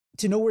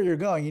to know where you're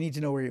going, you need to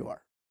know where you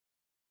are.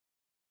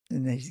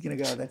 And then he's going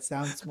to go, that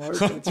sounds smart,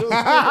 but it's really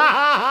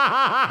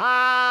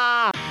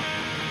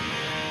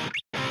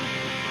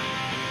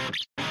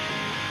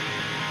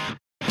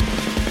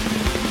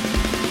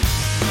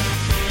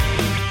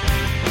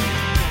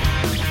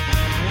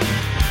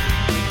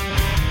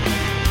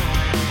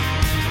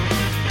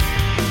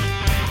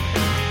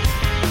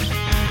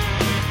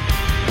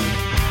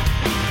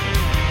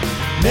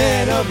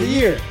Man of the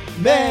Year,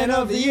 Man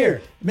of the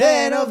Year,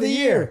 Man of the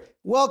Year.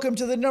 Welcome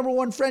to the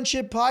 #1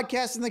 friendship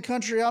podcast in the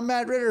country. I'm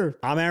Matt Ritter.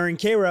 I'm Aaron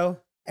Cairo.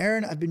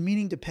 Aaron, I've been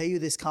meaning to pay you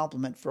this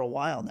compliment for a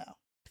while now.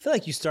 I feel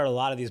like you start a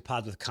lot of these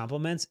pods with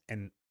compliments,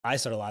 and I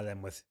start a lot of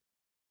them with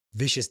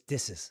vicious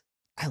disses.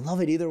 I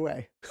love it either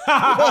way.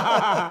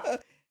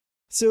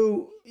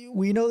 So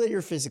we know that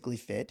you're physically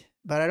fit,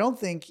 but I don't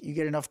think you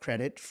get enough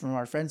credit from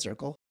our friend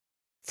circle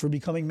for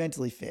becoming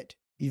mentally fit.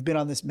 You've been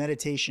on this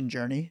meditation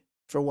journey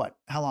for what?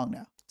 How long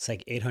now? It's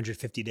like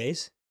 850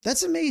 days.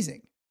 That's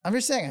amazing. I'm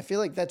just saying, I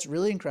feel like that's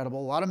really incredible.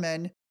 A lot of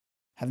men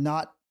have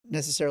not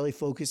necessarily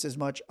focused as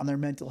much on their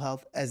mental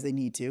health as they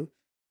need to.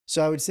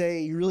 So I would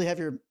say you really have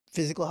your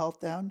physical health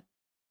down,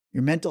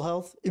 your mental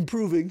health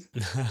improving,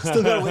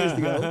 still got a ways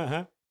to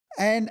go.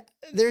 And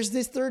there's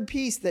this third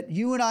piece that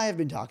you and I have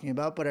been talking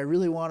about, but I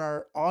really want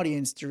our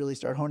audience to really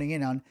start honing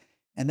in on.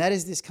 And that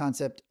is this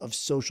concept of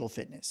social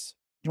fitness.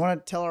 You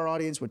want to tell our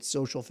audience what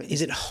social fitness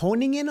is? Is it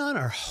honing in on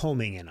or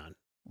homing in on?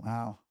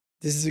 Wow.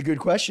 This is a good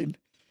question.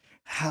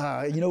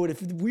 You know what?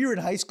 If we were in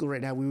high school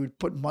right now, we would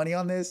put money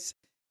on this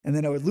and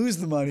then I would lose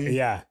the money.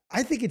 Yeah.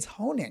 I think it's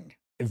honing.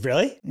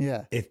 Really?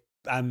 Yeah.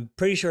 I'm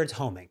pretty sure it's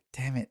homing.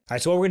 Damn it. All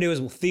right. So what we're going to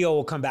do is Theo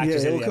will come back to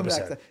the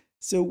episode.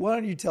 So why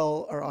don't you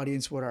tell our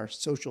audience what our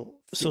social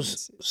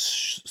fitness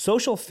is?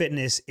 Social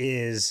fitness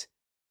is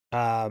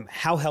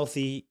how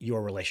healthy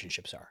your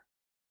relationships are.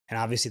 And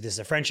obviously this is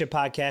a friendship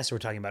podcast. So we're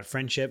talking about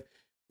friendship,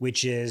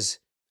 which is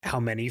how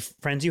many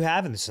friends you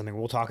have. And this is something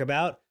we'll talk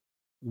about.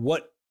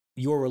 What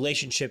your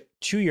relationship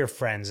to your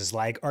friends is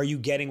like. Are you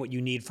getting what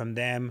you need from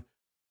them?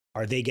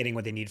 Are they getting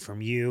what they need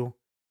from you?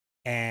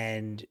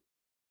 And,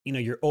 you know,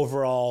 your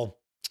overall,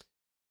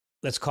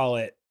 let's call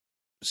it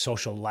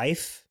social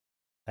life,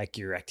 like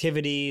your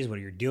activities, what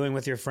you're doing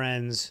with your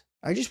friends.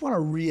 I just want to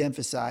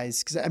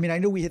reemphasize, because I mean, I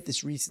know we hit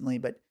this recently,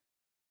 but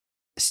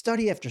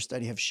study after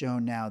study have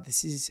shown now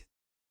this is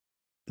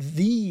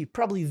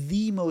probably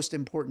the most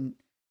important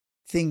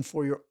thing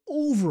for your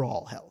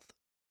overall health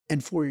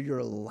and for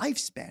your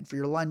lifespan, for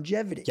your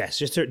longevity. Yes,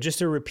 just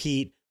to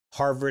repeat,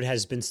 Harvard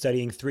has been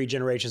studying 3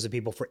 generations of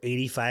people for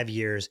 85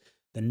 years.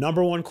 The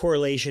 #1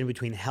 correlation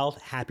between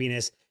health,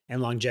 happiness, and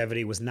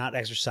longevity was not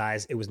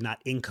exercise. It was not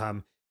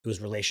income. It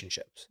was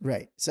relationships.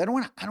 Right. So I don't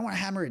want to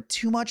hammer it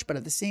too much, but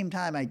at the same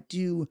time, I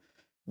do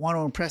want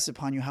to impress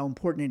upon you how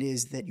important it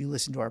is that you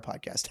listen to our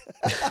podcast.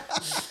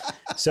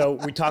 So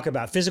we talk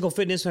about physical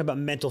fitness, we talk about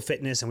mental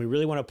fitness, and we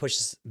really want to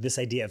push this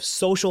idea of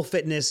social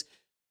fitness,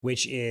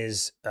 which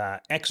is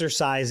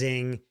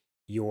exercising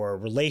your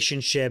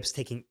relationships,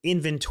 taking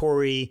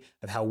inventory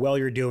of how well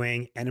you're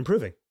doing, and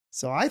improving.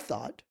 So I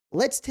thought,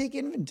 let's take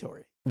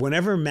inventory.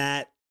 Whenever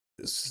Matt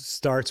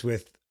starts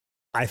with,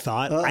 I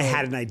thought, I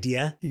had an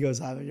idea. He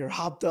goes, you're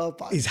hopped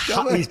up. He's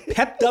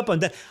pepped up on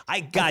that.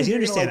 Guys, you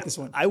understand, like this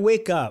one. I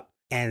wake up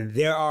and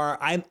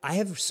I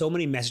have so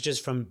many messages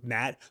from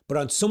Matt, but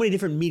on so many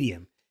different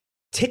medium.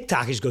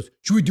 TikTok, he just goes,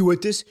 should we do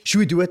it this? Should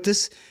we do it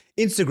this?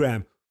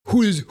 Instagram,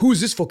 who is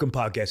this fucking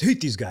podcast? I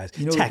hate these guys.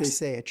 You know what they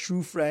say? A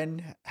true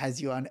friend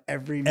has you on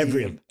every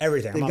medium.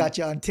 Everything. They've got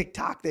you on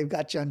TikTok. They've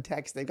got you on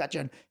text. They've got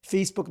you on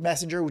Facebook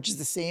Messenger, which is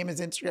the same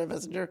as Instagram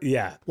Messenger.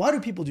 Yeah. Why do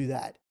people do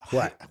that?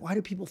 What? Why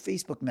do people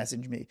Facebook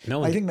message me?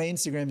 I think my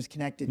Instagram is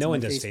connected to no my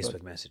one does Facebook.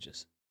 Facebook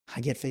messages.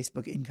 I get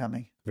Facebook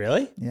incoming.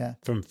 Really? Yeah.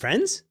 From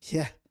friends?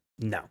 Yeah.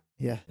 No.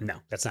 Yeah. No,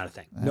 that's not a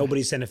thing.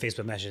 Nobody's sent a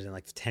Facebook message in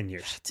like 10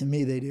 years. To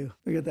me, they do.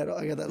 I got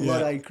that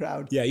Luddite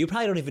crowd. Yeah, you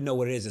probably don't even know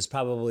what it is. It's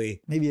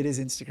probably... Maybe it is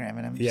Instagram.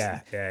 And I'm just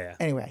Yeah.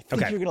 Anyway, I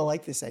think you're going to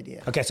like this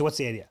idea. Okay, so what's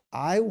the idea?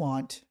 I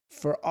want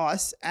for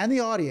us and the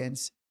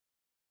audience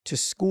to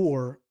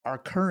score our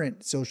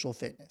current social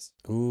fitness.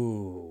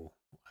 Ooh,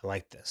 I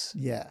like this.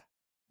 Yeah.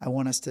 I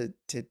want us to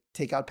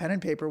take out pen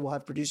and paper. We'll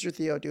have producer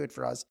Theo do it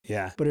for us.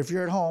 Yeah. But if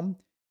you're at home,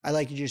 I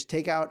like you to just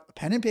take out a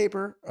pen and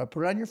paper or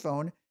put it on your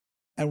phone,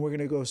 and we're going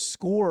to go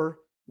score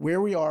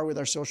where we are with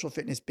our social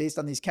fitness based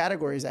on these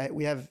categories.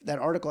 We have that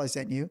article I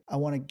sent you. I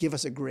want to give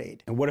us a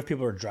grade. And what if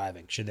people are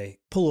driving? Should they?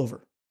 Pull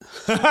over.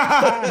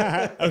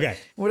 Okay.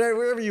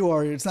 Wherever you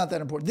are, it's not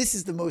that important. This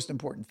is the most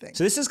important thing.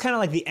 So this is kind of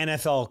like the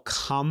NFL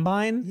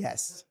Combine.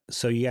 Yes.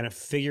 So you got to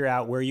figure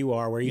out where you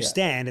are, where you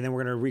stand, and then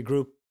we're going to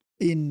regroup.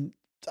 In,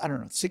 I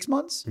don't know, 6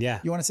 months? Yeah.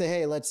 You want to say,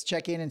 hey, let's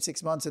check in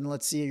 6 months and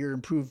let's see your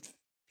improved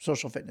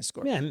social fitness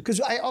score. Yeah. Because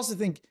I also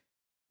think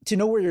to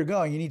know where you're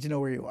going, you need to know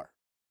where you are.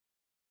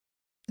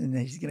 And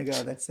then he's going to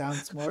go, that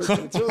sounds smart, but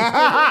it's really I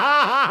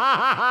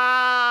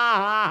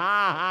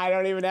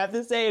don't even have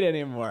to say it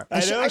anymore.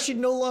 I should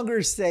no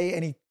longer say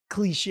any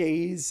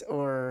cliches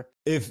or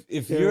If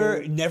They're-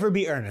 you're never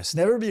be earnest.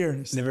 Never be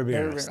earnest. Never be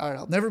earnest. All right,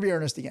 I'll never be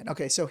earnest again.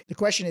 Okay, so the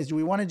question is, do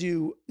we want to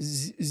do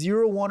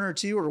 0, 1, or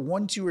 2, or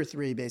 1, 2, or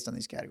 3 based on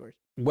these categories?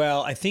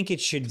 Well, I think it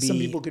should be. Some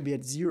people could be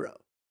at 0.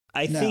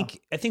 I No.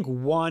 think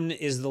 1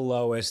 is the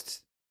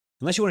lowest,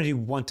 unless you want to do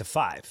 1 to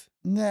 5.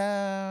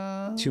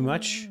 No. Too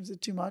much? Is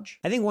it too much?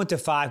 I think 1 to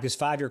 5, because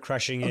 5 you're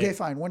crushing it. Okay,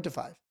 fine. 1 to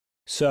 5.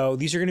 So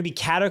these are going to be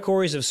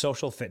categories of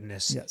social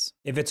fitness. Yes.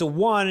 If it's a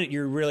 1,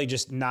 you're really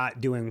just not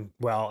doing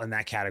well in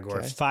that category.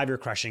 Okay. 5, you're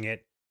crushing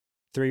it.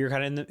 3, you're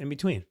kind of in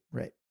between.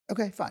 Right.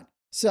 Okay, fine.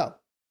 So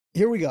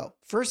here we go.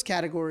 First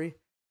category,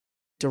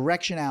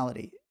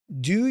 directionality.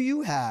 Do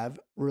you have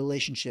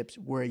relationships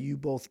where you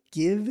both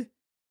give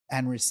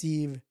and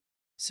receive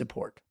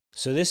support?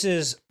 So this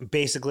is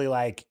basically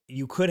like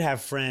you could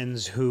have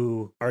friends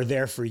who are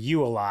there for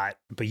you a lot,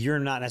 but you're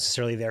not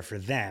necessarily there for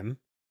them.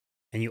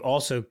 And you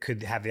also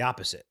could have the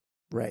opposite,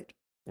 Right.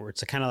 where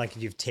it's kind of like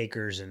you have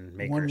takers and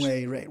makers. One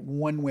way, right.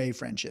 One way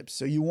friendships.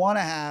 So you want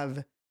to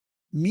have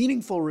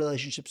meaningful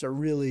relationships are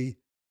really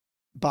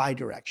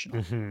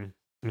bi-directional.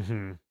 Mm-hmm.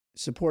 Mm-hmm.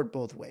 Support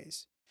both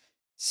ways.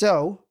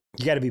 So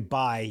You got to be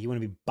you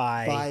want to be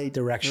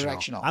bi-directional.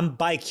 Bi-directional. I'm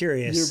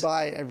bi-curious. you're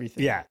by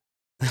everything. Yeah.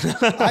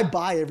 I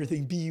buy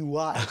everything.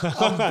 B-U-Y.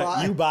 I'm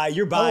bi. You buy,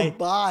 you're I'm bi.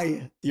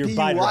 bi. You're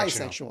B-U-Y bi-directional.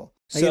 sexual.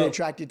 I So- get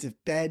attracted to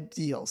bad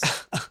deals.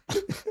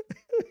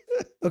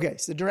 Okay,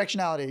 so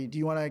directionality. Do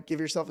you want to give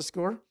yourself a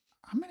score?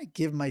 I'm going to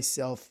give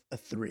myself a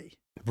 3.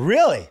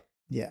 Really?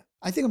 Yeah.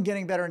 I think I'm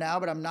getting better now,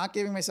 but I'm not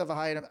giving myself a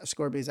high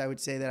score because I would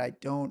say that I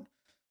don't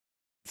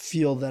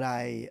feel that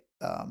I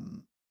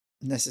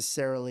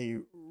necessarily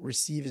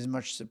receive as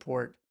much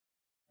support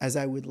as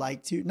I would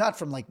like to. Not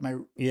from like my,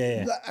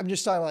 Yeah. I'm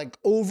just talking like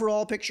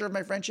overall picture of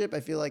my friendship. I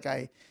feel like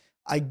I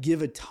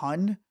give a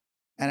ton.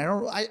 And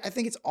I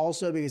think it's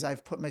also because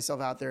I've put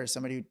myself out there as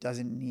somebody who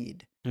doesn't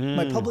need.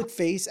 My Mm. public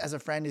face as a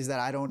friend is that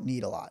I don't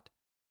need a lot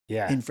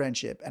Yeah. in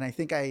friendship. And I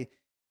think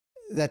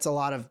that's a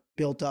lot of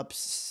built up,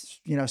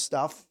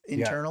 stuff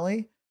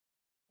internally.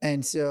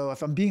 And so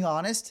if I'm being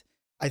honest,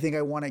 I think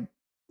I want to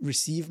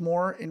receive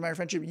more in my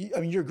friendship.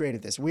 I mean, you're great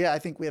at this. I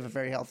think we have a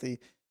very healthy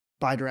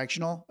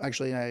bi-directional.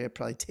 Actually, I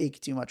probably take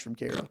too much from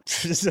Cairo.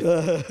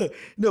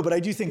 No, but I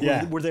do think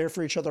Yeah. we're there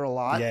for each other a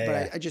lot. Yeah, but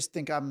yeah. I just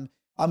think I'm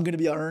going to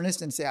be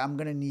earnest and say I'm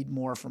going to need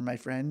more from my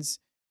friends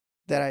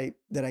that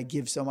I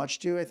give so much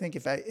to. I think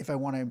if I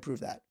want to improve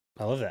that.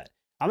 I love that.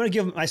 I'm going to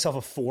give myself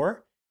a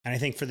 4. And I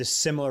think for the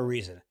similar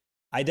reason,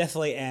 I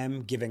definitely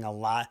am giving a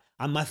lot.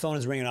 My phone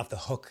is ringing off the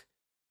hook.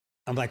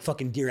 I'm like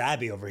fucking Dear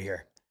Abby over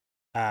here.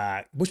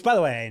 Which, by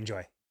the way, I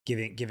enjoy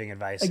giving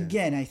advice.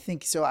 Again, I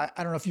think so. I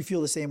don't know if you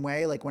feel the same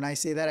way. Like when I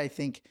say that, I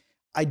think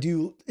I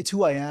do. It's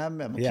who I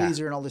am. I'm a Yeah.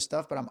 pleaser and all this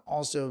stuff, but I'm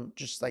also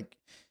just like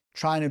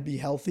trying to be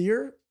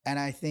healthier. And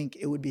I think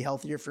it would be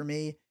healthier for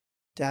me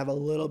to have a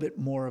little bit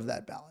more of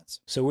that balance.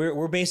 So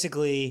we're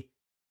basically,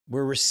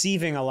 we're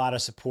receiving a lot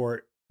of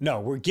support. No,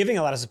 we're giving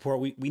a lot of support.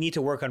 We need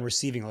to work on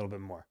receiving a little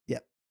bit more.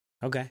 Yep.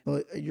 Okay.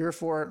 Well, you're a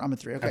 4, I'm a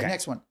 3. Okay, Okay.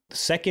 next one. The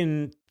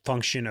second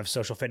function of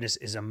social fitness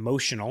is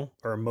emotional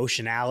or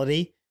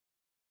emotionality.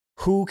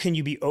 Who can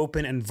you be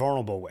open and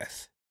vulnerable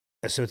with?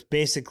 So it's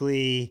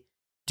basically,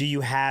 do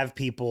you have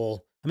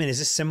people? I mean, is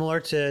this similar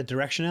to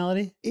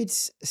directionality?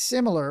 It's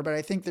similar, but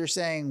I think they're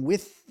saying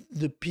with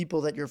the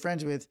people that you're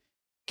friends with,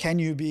 can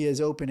you be as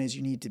open as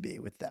you need to be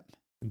with them?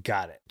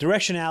 Got it.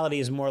 Directionality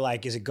is more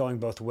like, is it going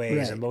both ways?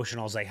 Right.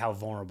 Emotional is like, how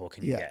vulnerable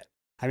can you Yeah. get?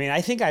 I mean,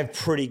 I think I'm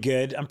pretty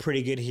good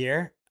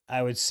here.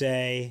 I would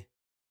say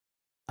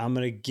I'm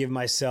going to give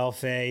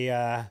myself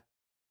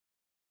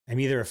I'm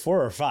either a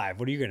 4 or a 5.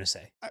 What are you going to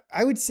say?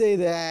 I would say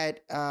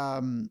that,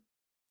 I'm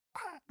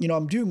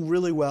doing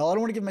really well. I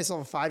don't want to give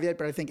myself a 5 yet,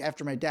 but I think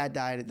after my dad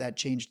died, that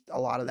changed a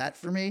lot of that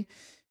for me.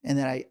 And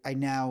that I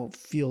now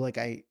feel like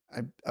I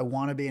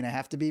want to be and I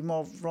have to be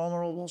more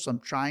vulnerable. So I'm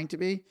trying to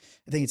be.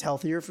 I think it's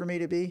healthier for me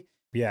to be.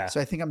 Yeah. So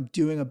I think I'm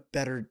doing a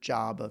better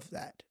job of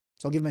that.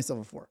 So I'll give myself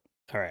a 4.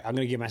 All right. I'm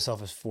going to give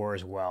myself a 4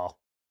 as well.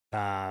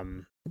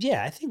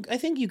 Yeah, I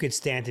think you could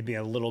stand to be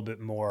a little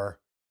bit more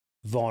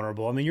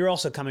vulnerable. I mean, you're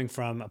also coming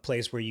from a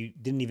place where you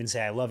didn't even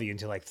say I love you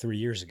until like 3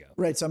 years ago.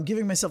 Right. So I'm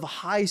giving myself a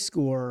high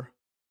score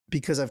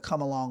because I've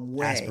come a long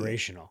way.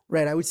 Aspirational.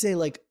 Right. I would say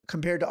like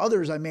compared to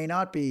others, I may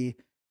not be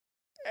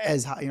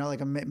as high,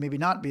 like maybe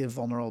not be as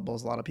vulnerable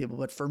as a lot of people,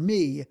 but for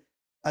me,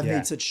 I've Yeah.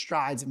 made such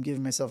strides. I'm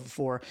giving myself a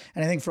 4.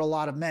 And I think for a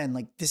lot of men,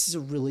 like this is a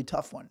really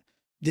tough one.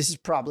 This is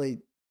probably,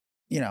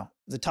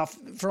 the tough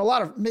for a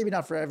lot of, maybe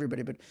not for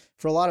everybody, but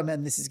for a lot of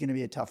men, this is going to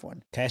be a tough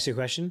one. Can I ask you a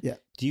question? Yeah.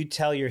 Do you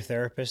tell your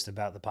therapist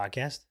about the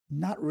podcast?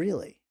 Not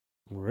really.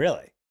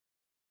 Really?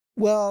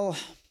 Well,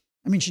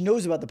 I mean, she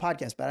knows about the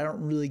podcast, but I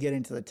don't really get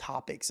into the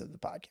topics of the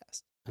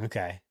podcast.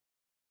 Okay.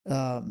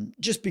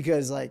 Just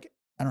because like,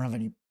 I don't have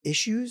any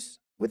issues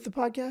with the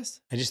podcast.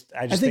 I just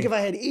I think if I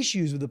had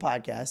issues with the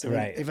podcast,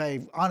 Right. if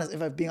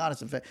I'm being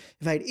honest, if I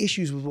had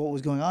issues with what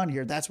was going on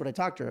here, that's what I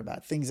talked to her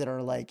about. Things that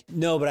are like,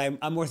 No, but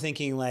I'm more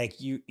thinking like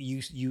you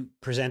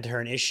present to her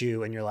an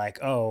issue and you're like,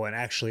 oh, and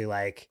actually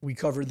like we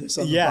covered this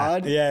on the yeah,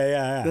 pod.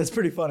 yeah. That's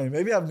pretty funny.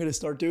 Maybe I'm going to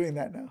start doing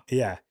that now.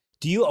 Yeah.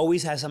 Do you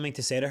always have something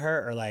to say to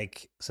her, or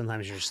like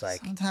sometimes you're just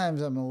like,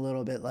 Sometimes I'm a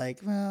little bit like,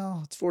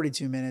 well, it's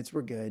 42 minutes.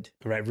 We're good.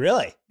 right?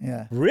 Really?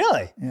 Yeah.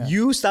 Really? Yeah.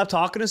 You stop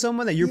talking to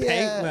someone that you're yeah,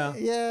 paying? Well,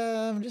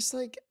 yeah. I'm just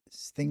like,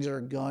 things are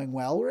going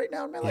well right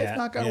now in my life,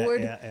 knock on yeah,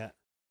 wood. Yeah.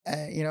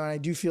 You know, and I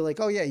do feel like,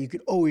 oh yeah, you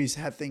could always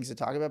have things to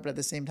talk about, but at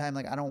the same time,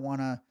 like I don't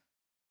want to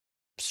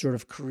sort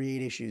of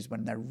create issues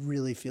when I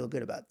really feel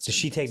good about. Does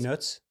she take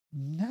notes?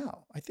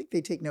 No, I think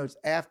they take notes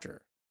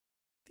after.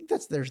 I think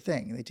that's their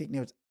thing. They take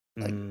notes.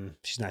 Like,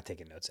 She's not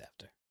taking notes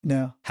after.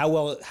 No, How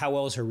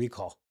well is her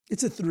recall?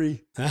 it's a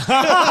 3.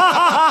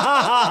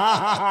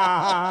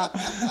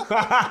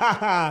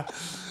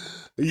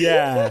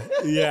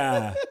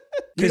 Yeah.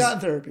 You're not in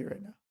therapy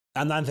right now.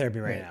 I'm not in therapy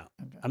right Right. now.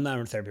 Okay. I'm not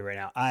in therapy right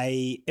now.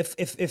 If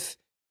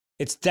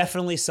it's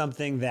definitely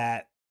something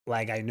that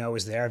like I know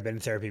is there. I've been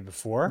in therapy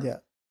before. Yeah.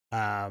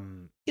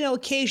 You know,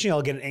 occasionally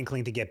I'll get an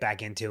inkling to get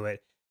back into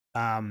it.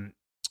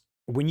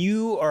 When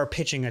you are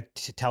pitching a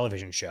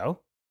television show,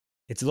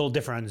 it's a little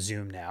different on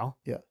Zoom now.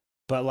 Yeah.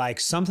 But like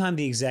sometimes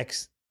the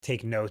execs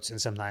take notes and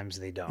sometimes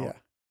they don't. Yeah.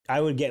 I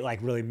would get like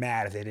really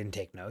mad if they didn't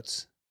take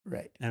notes.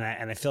 Right. And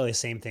I feel the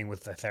same thing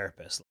with the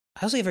therapist.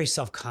 I also get very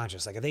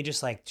self-conscious. Like, are they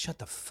just like, shut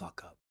the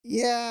fuck up?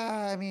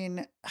 Yeah. I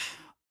mean,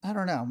 I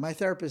don't know. My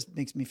therapist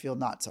makes me feel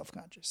not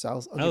self-conscious. So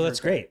I'll give her That's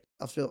credit.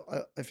 great.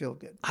 I feel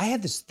good. I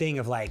have this thing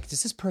of like,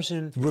 does this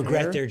person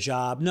regret Care? their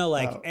job? No,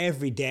 like Oh.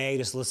 every day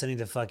just listening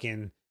to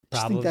fucking I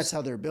just problems. think that's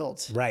how they're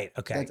built. Right.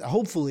 Okay.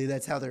 Hopefully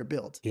that's how they're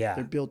built. Yeah.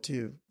 They're built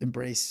to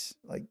embrace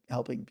like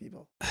helping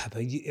people.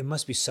 But it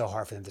must be so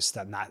hard for them to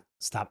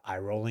stop eye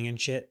rolling and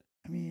shit.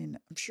 I mean,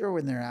 I'm sure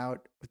when they're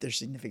out with their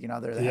significant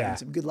other, they're Yeah. having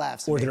some good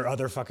laughs. Or I mean, their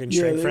other fucking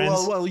straight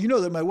friends. Well, you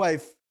know that my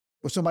wife,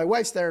 so my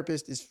wife's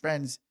therapist is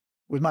friends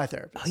with my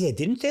therapist. Oh yeah,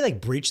 didn't they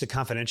like breach the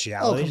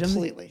confidentiality? Oh,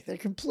 completely. They're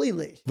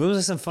completely. What was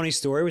there some funny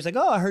story? It was like,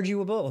 oh, I heard you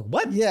about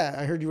what? Yeah,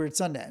 I heard you were at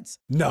Sundance.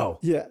 No,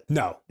 Yeah.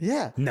 no,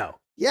 Yeah. no,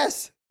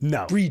 Yes.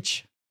 no,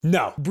 Breach.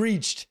 no.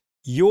 Breached.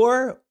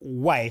 Your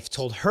wife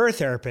told her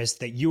therapist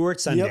that you were at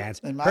Sundance. Yep.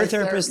 And my Her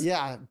therapist.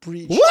 yeah,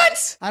 breached.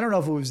 What? I don't know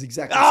if it was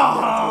exactly Oh,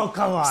 Sundance,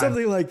 come on.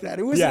 something like that.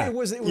 It was. Yeah. It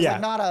was Yeah.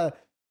 like not a.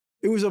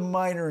 It was a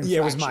minor infraction.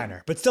 Yeah, it was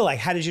minor, but still, like,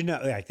 how did you know?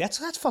 Like, that's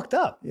fucked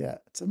up. Yeah,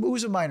 it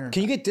was a minor.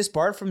 Can you get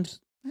disbarred from?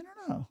 I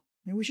don't know.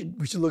 Maybe we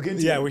should look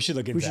into. Yeah, it. we should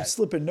look into We that. should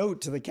slip a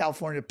note to the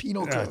California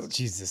Penal Oh, Code.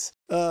 Jesus.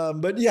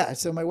 But yeah,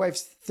 so my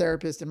wife's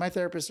therapist and my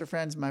therapist are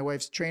friends. My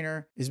wife's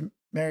trainer is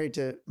married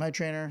to my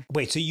trainer.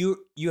 Wait, so you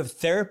have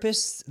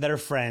therapists that are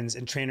friends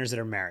and trainers that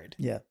are married?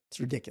 Yeah, it's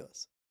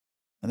ridiculous.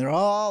 And they're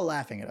all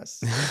laughing at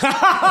us.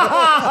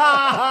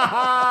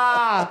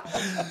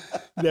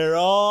 They're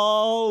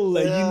all,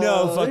 They're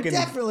fucking.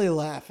 definitely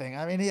laughing.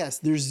 I mean, yes,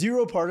 there's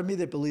zero part of me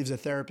that believes a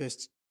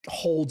therapist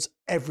holds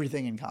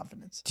everything in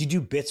confidence. Do you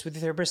do bits with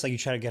your therapist? Like you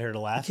try to get her to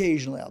laugh?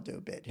 Occasionally I'll do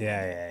a bit.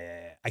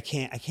 Yeah. I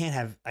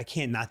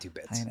can't not do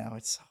bits. I know.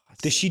 It's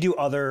Does she do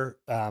other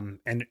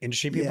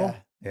industry people?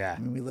 I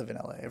mean, we live in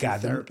LA. Every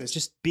God, therapist.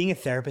 just being a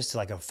therapist to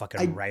like a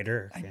fucking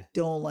writer. I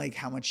don't like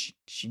how much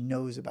she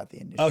knows about the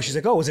industry. Oh, she's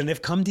like, oh, was it an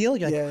if come deal?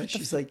 You're like, yeah, what the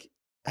she's like,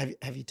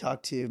 have you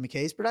talked to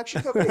McKay's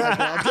production company? How's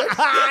your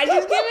object?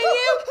 She's giving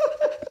you.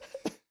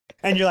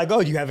 And you're like,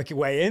 oh, do you have a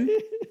way in?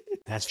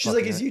 That's She's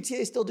like, is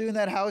UTA still doing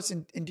that house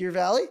in Deer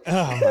Valley?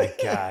 Oh my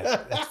God.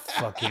 That's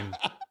fucking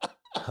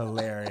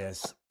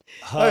hilarious.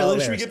 All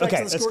right, should we get back to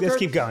the let's scorecard?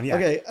 keep going. Yeah.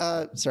 Okay,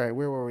 sorry,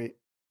 where were we?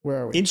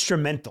 Where are we?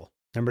 Instrumental.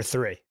 Number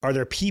 3. Are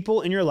there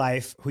people in your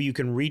life who you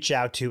can reach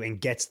out to and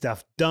get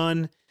stuff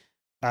done?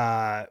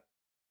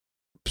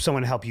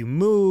 Someone to help you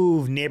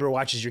move, neighbor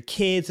watches your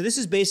kids. So this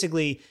is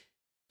basically,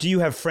 do you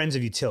have friends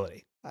of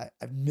utility? I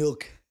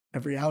milk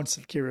every ounce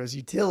of Kiro's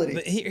utility.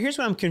 But here's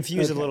what I'm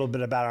confused a Okay. little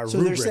bit about our So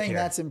rubric they're saying here.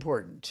 that's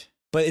important.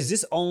 But is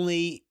this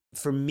only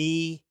for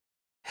me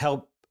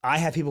help? I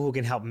have people who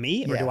can help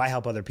me, or Yeah. do I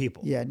help other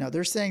people? Yeah, no,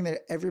 they're saying that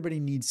everybody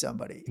needs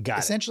somebody. Got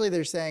it. Essentially,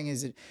 they're saying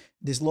is that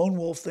this lone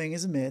wolf thing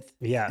is a myth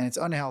Yeah. and it's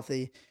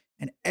unhealthy,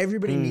 and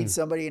everybody Mm. needs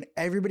somebody, and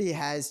everybody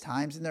has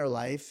times in their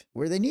life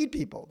where they need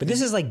people. But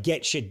this is like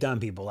get shit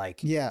done, people. Like,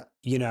 yeah,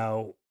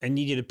 I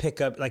need you to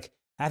pick up, like,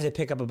 I have to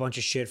pick up a bunch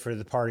of shit for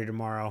the party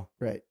tomorrow.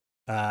 right.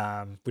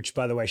 Which,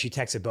 by the way, she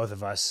texted both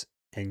of us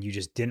and you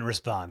just didn't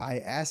respond. I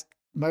asked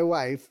my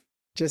wife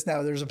just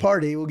now, there's a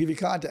party. We'll give you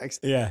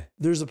context. Yeah.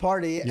 There's a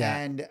party, Yeah.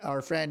 and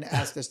our friend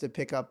asked us to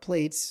pick up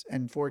plates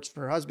and forks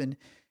for her husband.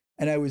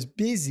 And I was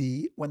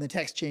busy when the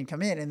text chain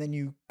come in, and then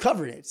you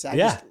covered it. So I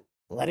Yeah. just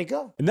let it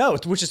go. No,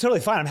 which is totally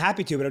fine. I'm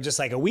happy to, but I'm just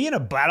like, are we in a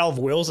battle of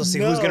wills to see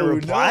who's going to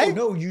reply?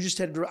 No, you just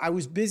had, I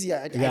was busy.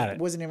 I Got it.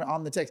 wasn't even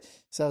on the text.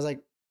 So I was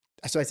like,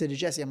 so I said to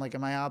Jesse, I'm like,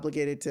 am I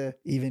obligated to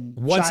even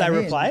Once I chime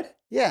in? replied?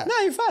 Yeah. No,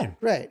 you're fine.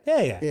 Right.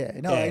 Yeah. Yeah.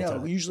 No, I know.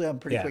 Totally. Usually I'm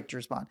pretty Yeah. quick to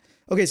respond.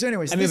 Okay. So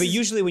anyways, I mean, this but is-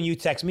 usually when you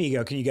text me, you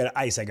go, can you get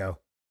ice? I go,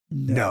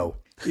 no.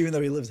 Even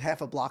though he lives half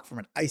a block from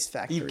an ice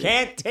factory. You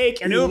can't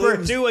take an He Uber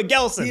lives- to a He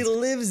Gelson's.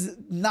 lives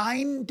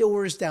 9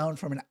 doors down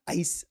from an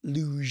ice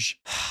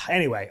luge.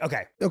 Anyway,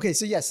 okay. Okay,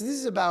 so yes, this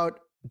is about,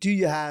 do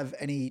you have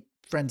any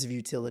friends of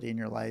utility in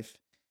your life?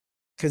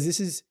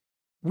 Because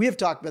we haven't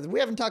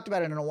talked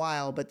about it in a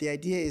while, but the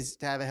idea is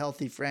to have a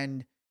healthy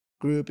friend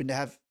group and to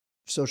have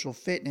social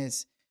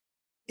fitness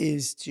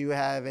is to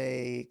have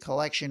a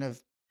collection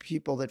of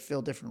people that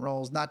fill different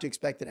roles, not to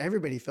expect that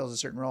everybody fills a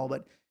certain role,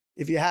 but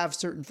if you have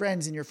certain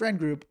friends in your friend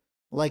group,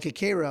 like a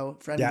Cairo,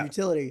 friend Yeah. of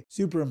utility,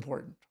 super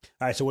important.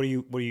 All right. So what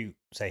do you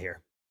say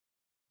here?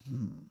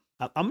 Hmm.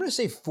 I'm going to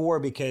say 4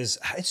 because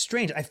it's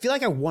strange. I feel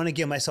like I want to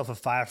give myself a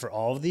 5 for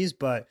all of these,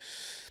 but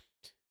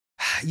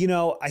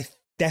I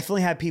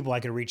definitely have people I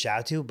could reach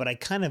out to, but I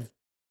kind of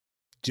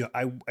do.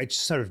 I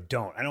just sort of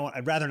don't.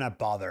 I'd rather not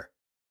bother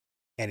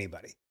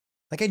anybody.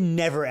 Like I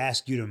never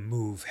ask you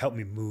to help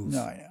me move.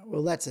 No, I know.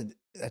 Well, that's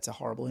a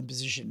horrible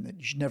imposition that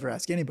you should never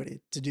ask anybody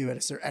to do at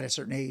a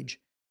certain age.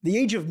 The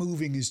age of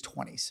moving is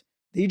 20s.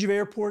 The age of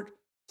airport,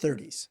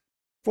 30s.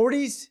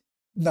 40s,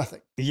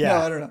 nothing. Yeah.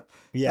 No, I don't know.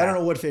 Yeah. I don't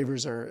know what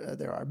favors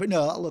there are. But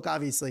no, look,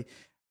 obviously.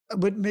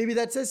 But maybe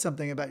that says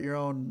something about your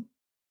own,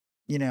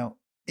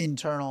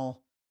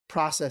 internal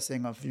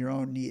processing of your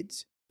own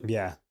needs.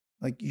 Yeah.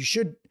 Like you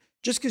should,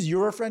 just because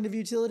you're a friend of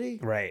utility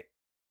Right.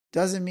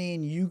 doesn't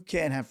mean you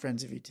can't have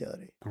friends of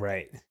utility.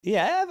 Right.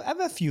 Yeah. I have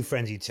a few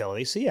friends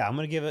utility. So yeah, I'm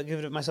going to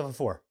give it myself a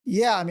 4.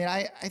 Yeah. I mean,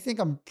 I think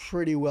I'm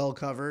pretty well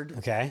covered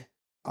Okay.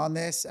 on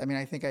this. I mean,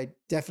 I think I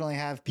definitely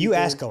have people. You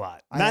ask a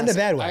lot, not in a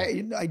bad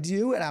way. I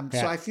do. And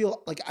so I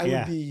feel like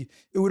it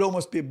would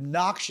almost be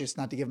obnoxious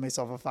not to give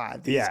myself a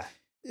 5. Yeah.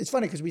 It's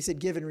funny because we said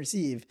give and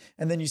receive.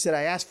 And then you said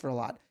I ask for a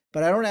lot,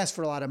 but I don't ask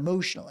for a lot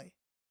emotionally.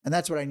 And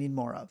that's what I need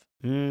more of.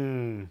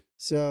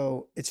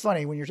 So it's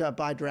funny when you're talking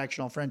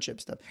bi-directional friendship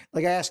stuff.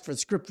 Like I ask for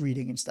script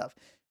reading and stuff,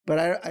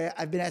 but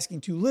I've been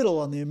asking too little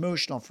on the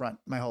emotional front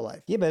my whole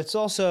life. Yeah, but it's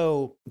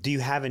also, do you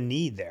have a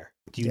need there?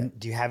 Do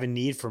you have a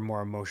need for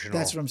more emotional?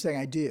 That's what I'm saying.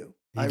 I do.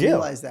 You I do?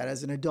 realize that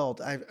as an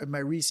adult. In my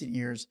recent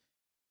years,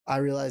 I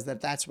realized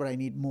that that's what I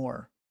need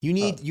more. You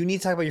need to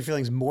talk about your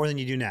feelings more than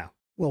you do now.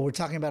 Well, we're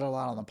talking about it a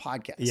lot on the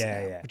podcast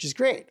Yeah. which is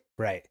great.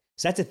 Right.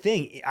 So that's the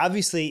thing.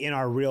 Obviously, in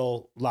our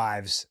real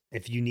lives,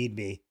 if you need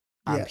me,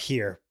 I'm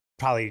here.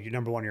 Probably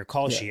number 1 on your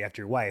call sheet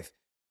after your wife.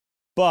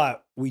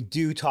 But we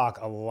do talk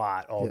a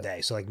lot all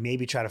day. So like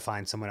maybe try to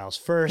find someone else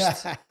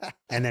first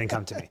and then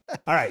come to me.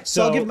 All right.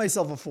 So I'll give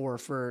myself a 4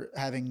 for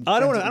having. I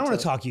don't want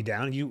to talk you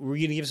down. Were you going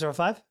to give yourself a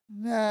 5?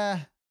 Nah.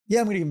 Yeah,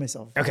 I'm going to give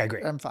myself a 5. Okay,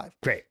 great. I'm 5.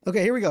 Great.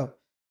 Okay, here we go.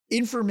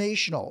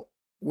 Informational.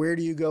 Where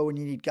do you go when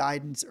you need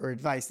guidance or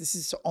advice? This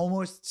is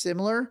almost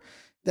similar.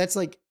 That's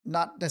like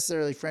not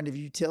necessarily friend of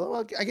utility.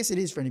 Well, I guess it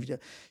is friend of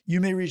utility.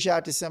 You may reach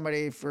out to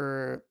somebody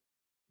for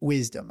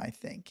wisdom, I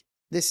think.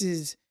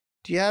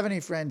 Do you have any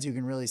friends who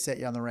can really set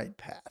you on the right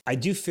path? I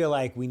do feel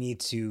like we need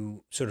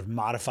to sort of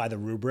modify the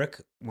rubric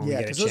when we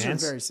get a chance. Those are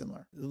very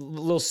similar. A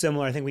little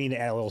similar. I think we need to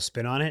add a little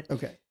spin on it.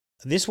 Okay.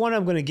 This one,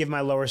 I'm going to give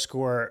my lower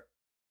score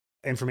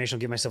information. I'll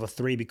give myself a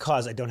 3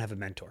 because I don't have a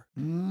mentor.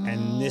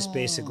 And this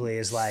basically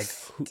is like,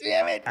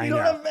 damn it. You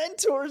don't have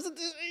mentors at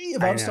this age.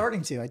 I'm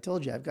starting to. I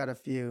told you, I've got a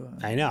few.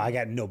 I know. I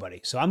got nobody.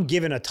 So I'm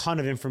giving a ton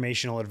of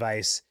informational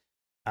advice,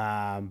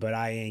 but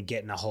I ain't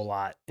getting a whole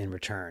lot in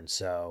return.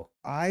 So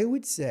I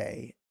would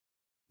say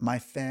my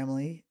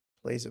family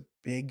plays a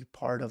big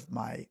part of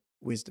my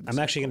wisdom. I'm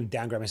actually going to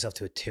downgrade myself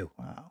to a 2.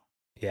 Wow.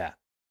 Yeah.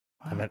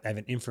 Wow. I have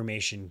an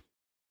information.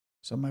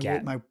 So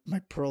my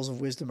pearls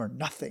of wisdom are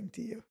nothing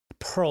to you.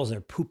 Pearls are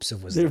poops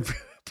of wisdom. They're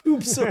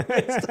poops of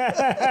wisdom.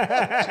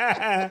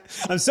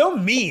 I'm so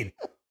mean.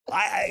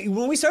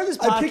 When we started this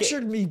podcast, I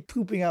pictured me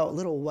pooping out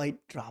little white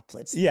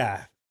droplets.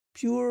 Yeah.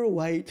 Pure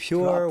white.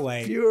 Pure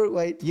white.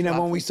 When we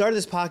droplets. started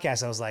this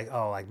podcast, I was like,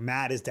 oh, like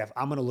Matt is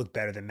I'm going to look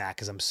better than Matt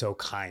because I'm so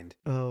kind.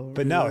 Oh,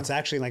 but no, it's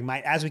actually like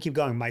as we keep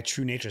going, my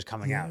true nature is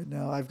coming out.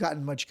 No, I've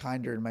gotten much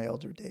kinder in my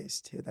older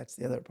days too. That's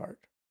the other part,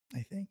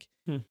 I think.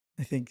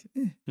 I think,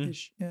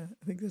 ish. Yeah,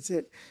 I think that's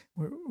it.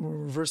 We're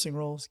reversing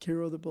roles.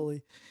 Kiro the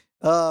bully.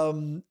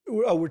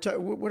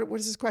 What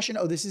is this question?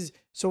 Oh, this is,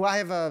 so I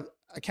have a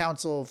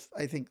council of,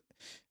 I think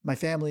my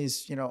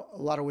family's, a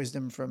lot of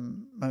wisdom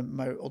from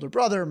my older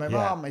brother, my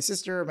mom, my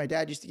sister, my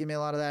dad used to give me a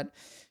lot of that.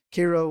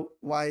 Kiro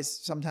wise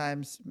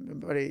sometimes,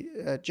 buddy,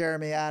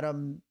 Jeremy,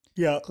 Adam,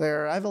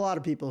 Claire. I have a lot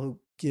of people who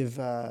give,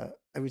 I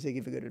would say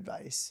give good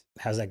advice.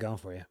 How's that going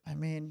for you? I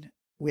mean,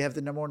 we have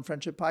the #1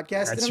 friendship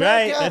podcast. That's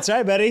right. That's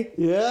right, buddy.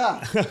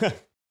 Yeah.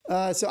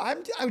 So I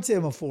would say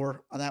I'm a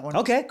 4 on that one.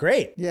 Okay,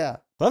 great. Yeah.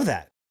 Love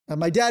that.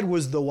 My dad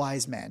was the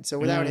wise man. So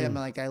without him,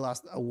 I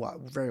lost a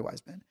very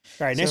wise man.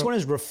 All right. Next one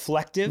is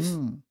reflective.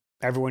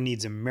 Everyone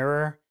needs a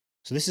mirror.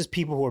 So this is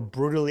people who are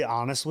brutally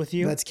honest with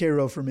you. That's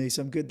Cairo for me.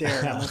 So I'm good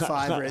there. I'm a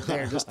 5 right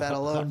there. Just that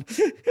alone.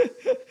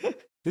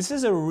 This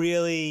is a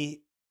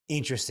really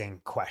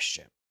interesting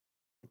question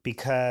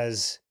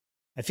because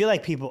I feel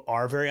like people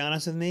are very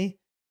honest with me,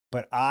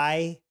 but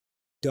I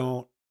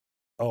don't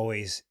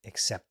always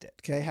accept it.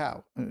 Okay.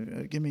 How?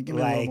 Give me a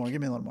little more.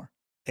 Give me a little more.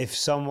 If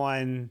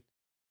someone,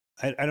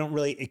 I don't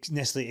really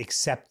necessarily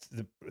accept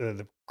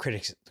the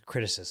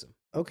criticism.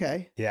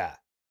 Okay. Yeah.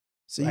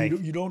 So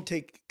you don't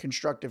take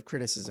constructive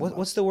criticism.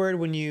 What's the word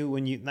when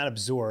you not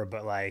absorb,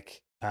 but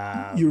like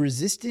you're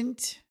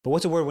resistant? But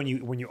what's the word when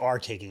you are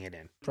taking it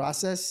in?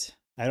 Process.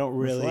 I don't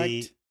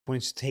really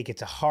want to take it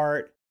to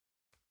heart.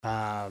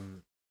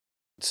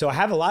 So I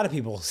have a lot of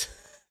people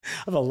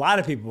of a lot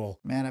of people.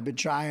 Man, I've been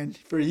trying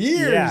for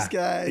years, Yeah.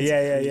 guys.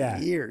 Yeah.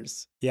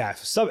 Years. Yeah,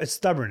 it's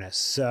stubbornness.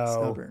 So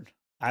Stubborn.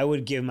 I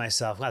would give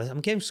myself. Wow,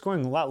 I'm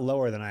scoring a lot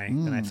lower than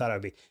I thought I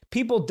would be.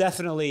 People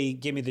definitely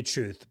give me the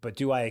truth, but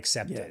do I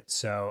accept Yeah. it?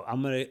 So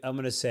I'm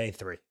gonna say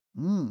 3.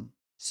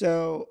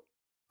 So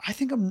I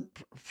think I'm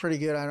pretty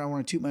good. I don't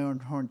want to toot my own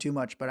horn too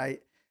much, but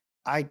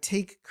I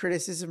take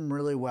criticism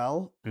really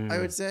well, I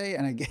would say,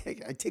 and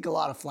I take a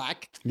lot of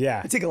flack.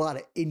 Yeah. I take a lot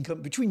of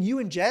income between you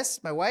and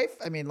Jess, my wife.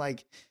 I mean,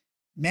 like,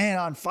 man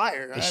on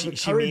fire. I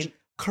have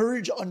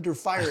courage under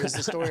fire is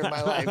the story of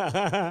my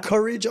life.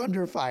 Courage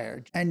under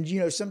fire. And,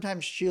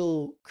 sometimes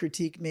she'll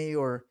critique me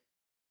or,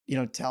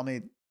 tell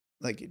me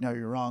like, no,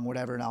 you're wrong,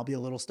 whatever. And I'll be a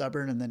little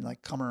stubborn and then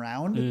like come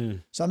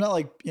around. So I'm not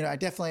like, I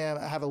definitely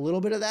have a little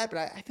bit of that, but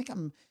I think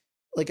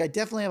I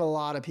definitely have a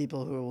lot of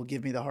people who will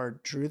give me the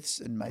hard truths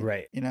in my,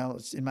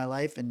 in my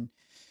life. And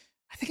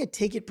I think I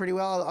take it pretty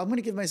well. I'm going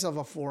to give myself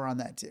a 4 on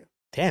that too.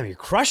 Damn, you're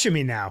crushing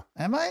me now.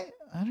 Am I?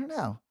 I don't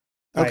know.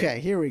 All Okay,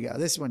 right. here we go.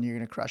 This one you're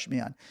going to crush me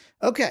on.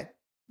 Okay.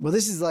 Well,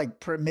 this is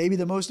like maybe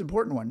the most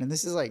important one. And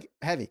this is like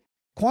heavy.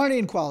 Quantity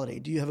and quality.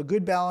 Do you have a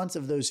good balance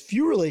of those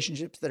few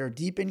relationships that are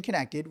deep and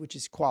connected, which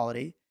is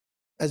quality,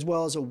 as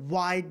well as a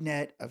wide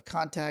net of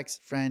contacts,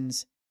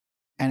 friends,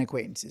 and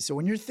acquaintances? So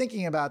when you're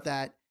thinking about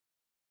that,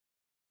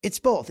 it's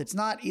both. It's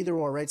not either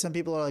or, right? Some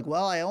people are like,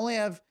 well, I only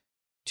have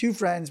 2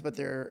 friends, but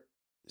they're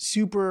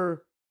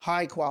super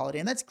high quality.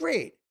 And that's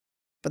great.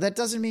 But that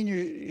doesn't mean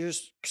you're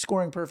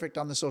scoring perfect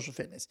on the social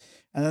fitness.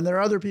 And then there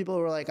are other people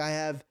who are like, I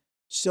have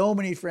so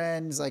many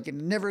friends, like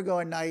can never go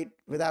a night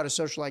without a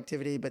social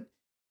activity, but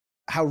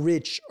how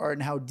rich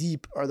and how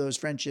deep are those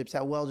friendships?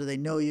 How well do they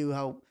know you?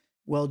 How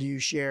well do you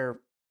share,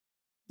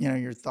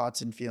 your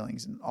thoughts and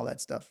feelings and all that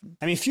stuff?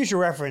 I mean, future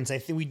reference, I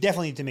think we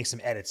definitely need to make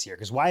some edits here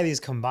because why are these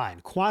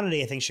combined?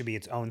 Quantity, I think, should be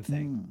its own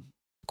thing.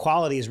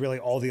 Quality is really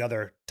all the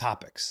other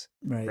topics,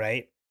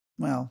 right?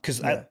 Well,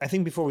 because I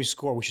think before we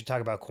score, we should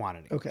talk about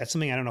quantity. Okay. That's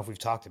something I don't know if we've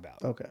talked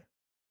about. Okay.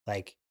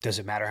 Like, does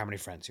it matter how many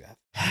friends you have?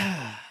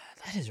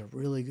 That is a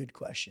really good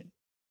question.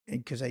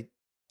 Because I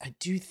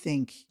do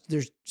think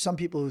there's some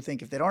people who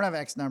think if they don't have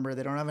X number,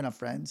 they don't have enough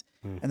friends.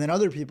 And then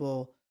other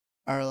people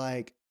are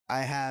like,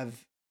 I have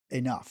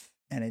enough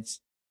and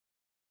it's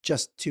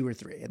just 2 or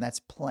 3 and that's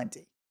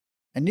plenty.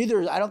 And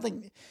I don't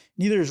think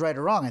neither is right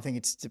or wrong. I think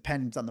it's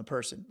dependent on the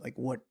person. Like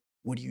what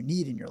do you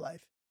need in your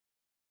life?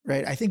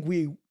 Right. I think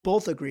we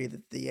both agree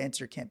that the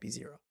answer can't be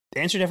 0. The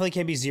answer definitely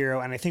can't be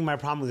 0. And I think my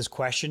problem with this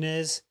question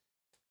is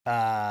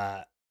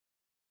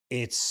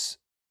it's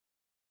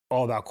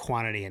all about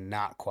quantity and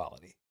not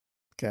quality.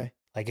 Okay.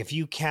 Like if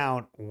you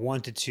count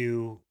 1 to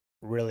 2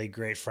 really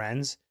great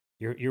friends,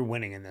 you're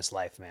winning in this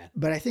life, man.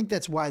 But I think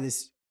that's why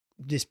this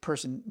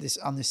person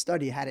on this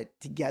study had it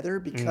together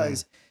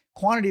because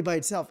quantity by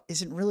itself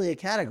isn't really a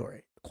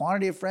category.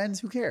 Quantity of friends,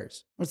 who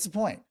cares? What's the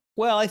point?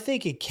 Well, I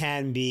think it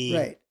can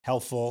be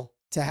helpful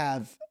to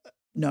have a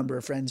number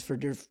of friends for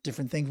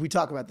different things. We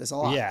talk about this a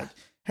lot. Yeah. Like,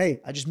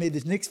 hey, I just made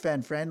this Knicks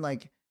fan friend.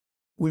 Like,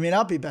 we may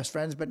not be best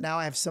friends, but now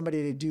I have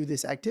somebody to do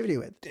this activity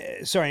with.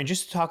 Sorry, and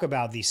just to talk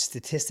about the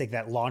statistic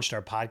that launched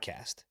our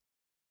podcast,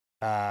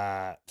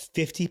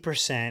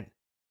 50%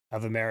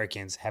 of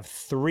Americans have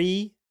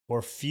 3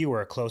 or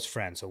fewer close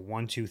friends. So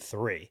 1, 2,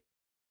 3.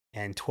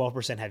 And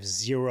 12% have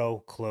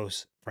 0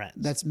 close friends.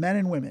 That's men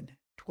and women.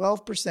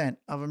 12%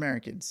 of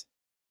Americans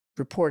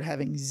report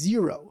having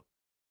 0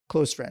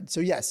 close friends. So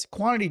yes,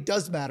 quantity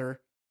does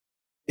matter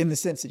in the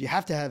sense that you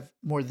have to have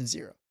more than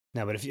 0.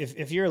 No, but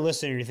if you're a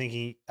listener and you're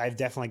thinking, I've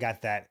definitely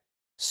got that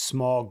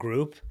small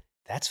group,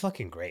 that's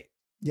fucking great.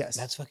 Yes.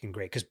 That's fucking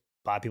great because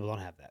a lot of people don't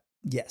have that.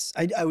 Yes.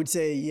 I would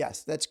say,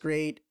 yes, that's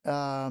great.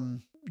 Do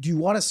you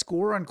want to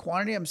score on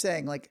quantity? I'm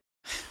saying like,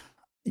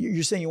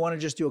 you're saying you want to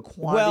just do a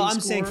quantity Well, I'm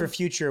score? saying for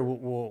future,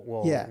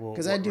 we'll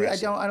because I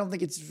don't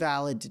think it's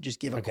valid to just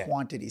give a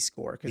quantity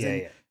score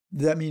because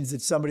that means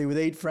that somebody with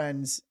 8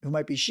 friends who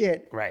might be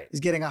shit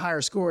is getting a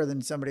higher score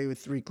than somebody with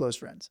 3 close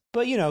friends.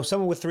 But,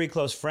 someone with 3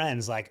 close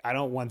friends, like, I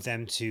don't want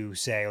them to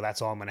say, oh,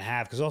 that's all I'm going to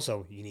have. Because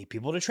also, you need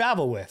people to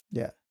travel with.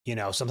 Yeah.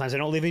 Sometimes they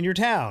don't live in your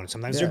town.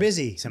 Sometimes they're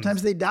busy.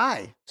 Sometimes they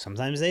die.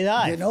 Sometimes they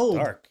die. Getting old.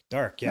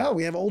 Dark, yeah. No,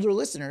 we have older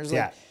listeners.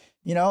 Like,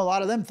 a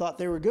lot of them thought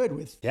they were good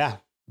with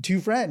 2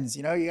 friends.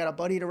 You got a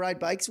buddy to ride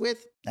bikes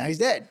with. Now he's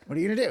dead. What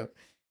are you going to do?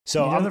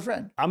 So another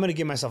friend. I'm going to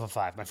give myself a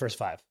 5, my first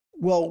 5.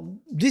 Well,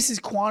 this is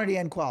quantity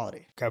and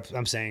quality.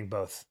 I'm saying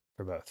both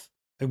for both.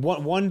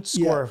 One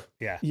score.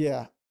 Yeah.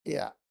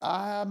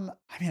 I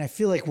mean, I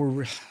feel like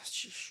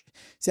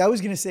see, I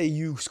was going to say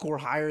you score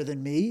higher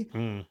than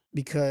me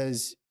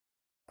because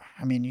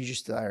I mean, you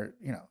just are,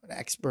 an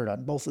expert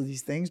on both of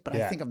these things, but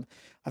I think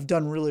I've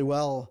done really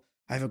well.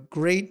 I have a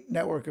great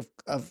network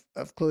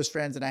of close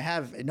friends and I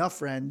have enough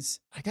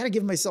friends. I got to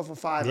give myself a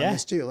 5 on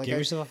this too. Like give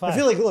yourself a 5. I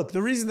feel like, look,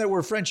 the reason that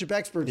we're friendship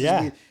experts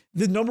is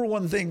the number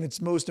one thing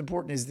that's most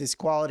important is this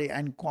quality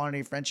and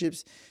quantity of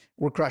friendships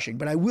we're crushing.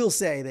 But I will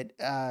say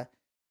that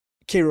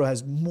Cairo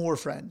has more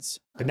friends.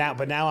 But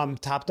now I'm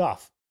topped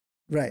off.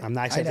 Right. I'm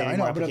not accepting any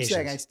more but I'm applications.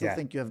 saying I still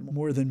think you have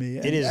more than me.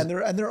 It is.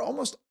 And they're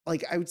almost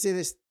like, I would say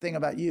this thing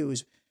about you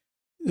is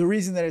the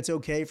reason that it's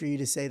okay for you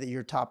to say that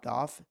you're topped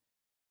off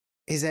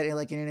is that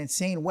like in an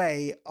insane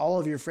way, all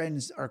of your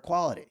friends are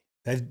quality.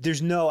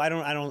 There's no, I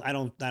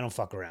don't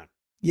fuck around.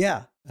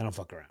 Yeah. I don't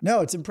fuck around.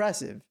 No, it's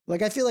impressive.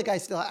 Like I feel like I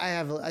still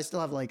have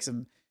like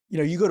some,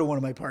 you go to one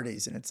of my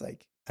parties and it's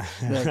like,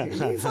 you're like,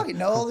 you fucking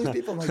know all these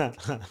people. I'm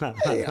like,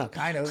 yeah,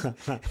 kind of.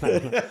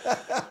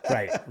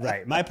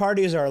 Right. My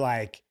parties are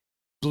like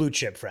blue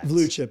chip friends.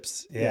 Blue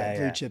chips. Yeah.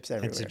 Blue chips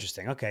everywhere. It's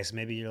interesting. Okay. So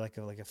maybe you're like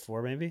a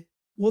 4 maybe?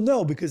 Well,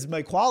 no, because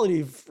my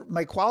quality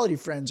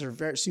friends are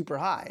very super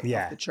high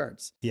off the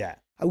charts. Yeah.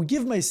 I would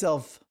give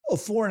myself a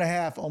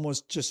 4.5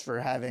 almost just for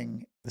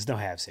having. There's no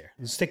halves here.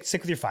 Stick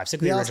with your 5.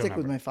 Stick with your I'll original stick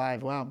with number. my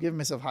 5. Wow, I'm giving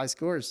myself high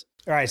scores.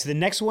 All right. So the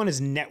next one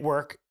is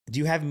network. Do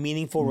you have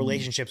meaningful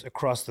relationships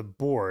across the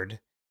board?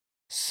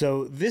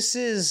 So this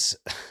is,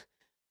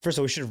 first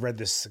of all, we should have read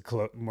this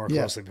more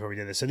closely before we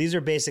did this. So these are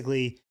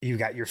basically, you've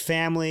got your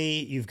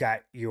family, you've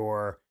got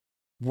your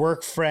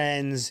work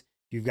friends,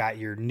 you've got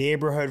your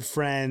neighborhood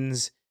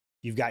friends,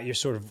 you've got your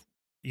sort of,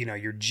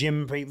 your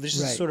gym. This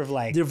is sort of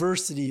like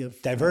diversity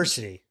of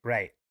diversity.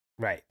 Friends.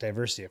 Right.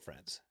 Diversity of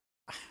friends.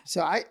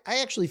 So I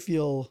actually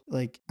feel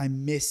like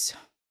this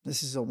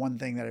is the one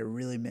thing that I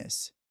really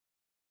miss.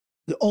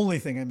 The only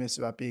thing I miss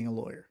about being a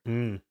lawyer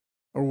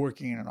or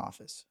working in an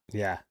office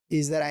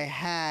is that I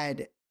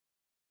had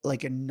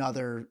like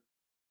another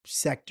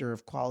sector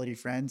of quality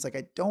friends. Like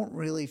I don't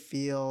really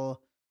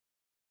feel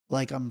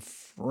like I'm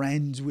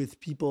friends with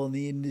people in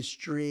the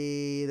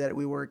industry that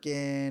we work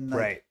in. Like,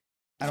 right.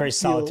 Very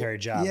solitary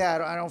job.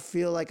 Yeah. I don't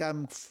feel like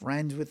I'm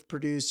friends with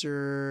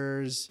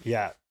producers.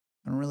 Yeah.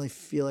 I don't really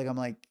feel like I'm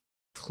like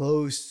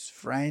close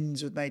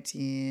friends with my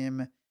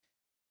team.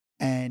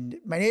 And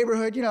my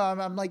neighborhood,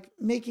 I'm like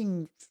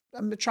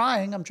I'm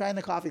trying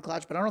the coffee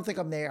clutch, but I don't think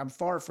I'm there. I'm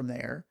far from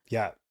there.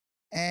 Yeah.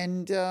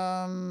 And,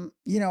 I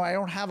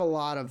don't have a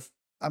lot of,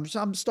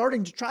 I'm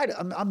starting to try to,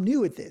 I'm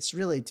new at this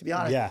really, to be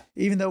honest. Yeah.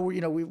 Even though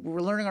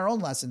we're learning our own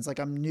lessons. Like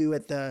I'm new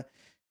at the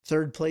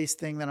third place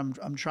thing that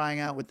I'm trying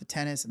out with the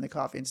tennis and the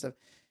coffee and stuff.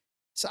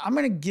 So I'm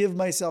going to give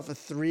myself a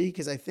 3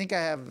 because I think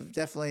I have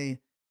definitely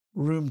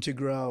room to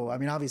grow. I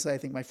mean, obviously I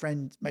think my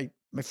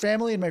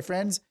family and my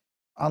friends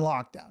on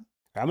lockdown.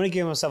 I'm going to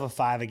give myself a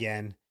 5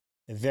 again.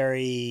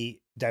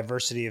 Very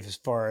diversity of as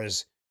far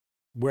as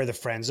where the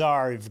friends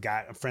are. We've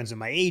got friends with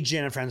my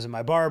agent and friends with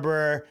my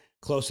barber,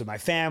 close with my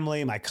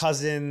family, my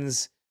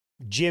cousins,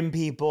 gym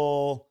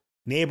people,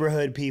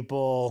 neighborhood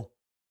people.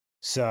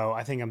 So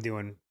I think I'm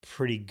doing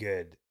pretty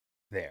good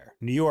there.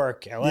 New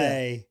York, LA.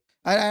 Yeah.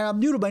 I'm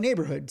new to my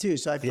neighborhood too.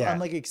 So I'm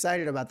like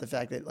excited about the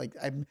fact that like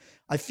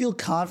I feel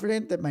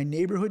confident that my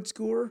neighborhood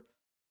score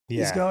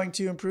is going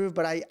to improve,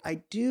 but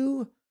I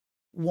do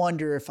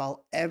wonder if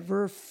I'll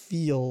ever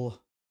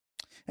feel,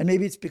 and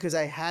maybe it's because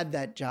I had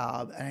that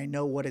job and I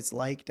know what it's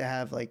like to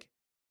have like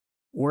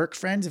work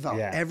friends. If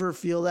I'll ever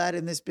feel that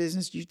in this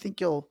business, do you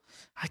think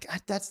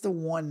that's the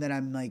one that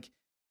I'm like,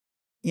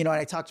 and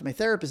I talked to my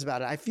therapist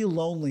about it. I feel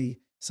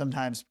lonely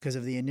sometimes because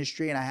of the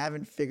industry, and I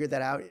haven't figured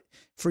that out.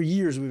 For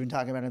years, we've been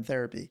talking about in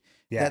therapy,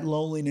 that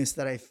loneliness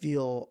that I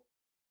feel,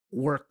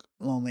 work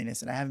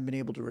loneliness, and I haven't been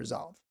able to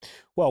resolve.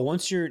 Well,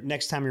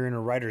 next time you're in a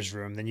writer's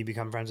room, then you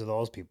become friends with all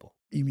those people.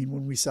 You mean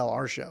when we sell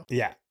our show?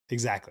 Yeah,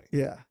 exactly.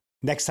 Yeah.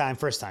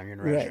 First time you're in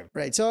a writer's room.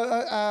 Right. So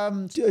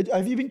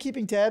have you been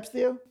keeping tabs,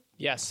 Theo?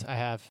 Yes, I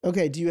have.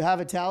 Okay. Do you have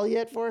a tally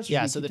yet for us?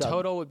 Yeah, so the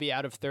total would be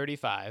out of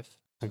 35.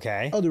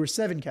 Okay. Oh, there were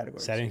 7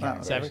 categories. 7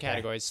 categories. 7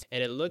 categories.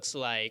 And it looks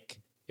like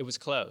it was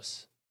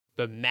close.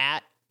 But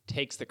Matt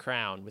takes the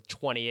crown with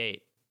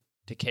 28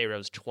 to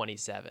Cairo's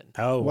 27.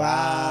 Oh,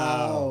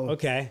 wow.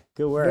 Okay.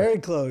 Good work. Very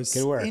close.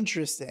 Good work.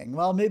 Interesting.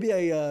 Well, maybe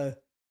I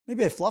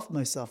fluffed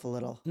myself a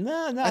little.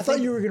 No. I thought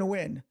you were going to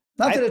win.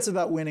 Not that it's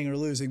about winning or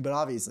losing, but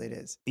obviously it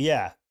is.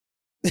 Yeah.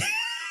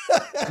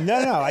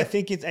 No. I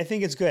think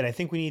it's good. I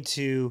think we need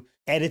to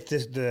edit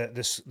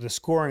the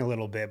scoring a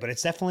little bit, but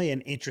it's definitely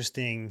an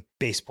interesting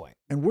base point.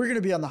 And we're going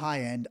to be on the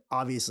high end,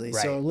 obviously.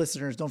 Right. So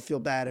listeners, don't feel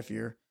bad if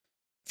you're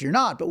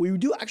not. But we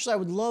do actually. I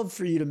would love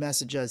for you to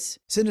message us,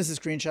 send us a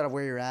screenshot of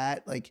where you're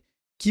at. Like,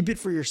 keep it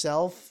for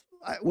yourself.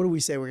 What do we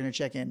say? We're going to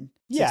check in.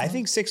 Yeah, I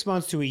think 6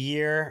 months to a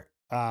year.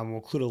 We'll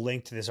include a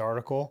link to this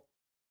article,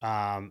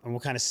 and we'll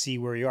kind of see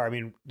where you are. I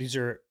mean, these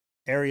are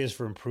areas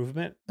for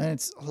improvement, and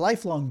it's a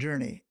lifelong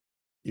journey.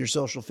 Your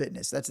social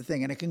fitness. That's the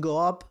thing, and it can go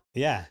up.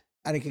 Yeah.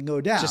 And it can go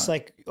down. Just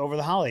like over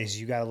the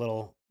holidays, you got a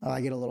little. Oh,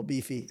 I get a little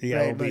beefy. You got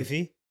a little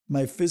beefy.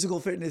 My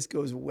physical fitness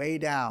goes way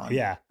down.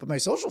 Yeah. But my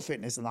social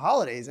fitness in the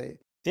holidays, and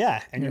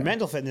your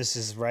mental fitness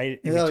is right.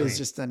 It's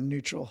just a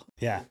neutral.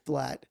 Yeah.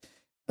 Flat.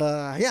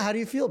 How do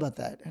you feel about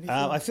that?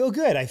 I feel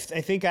good. I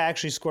think I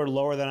actually scored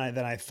lower than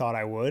I thought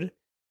I would.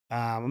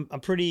 I'm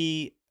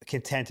pretty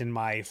content in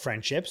my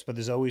friendships, but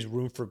there's always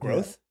room for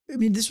growth. Yeah. I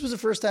mean, this was the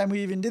first time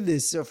we even did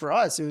this, so for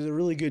us, it was a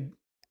really good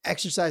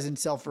exercise in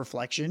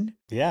self-reflection.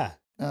 Yeah.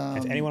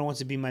 If anyone wants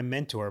to be my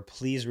mentor,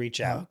 please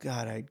reach out. Oh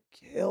God, I'd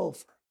kill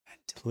for a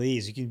mentor.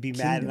 Please, you can be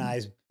Matt and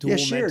I's dual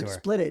mentor.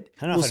 Split it.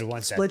 I don't know if I'd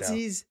want that, though.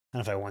 Splitsies. I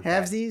don't know if I want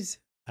Halvesies.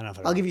 that. I don't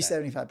know if I'll give you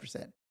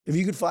 75%. If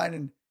you could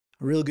find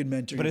A real good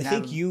mentor. But I can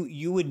have think him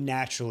you would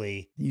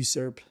naturally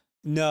usurp.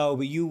 no,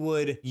 but you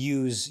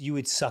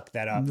would suck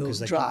that up Milk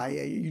because dry.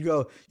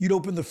 Yeah, you'd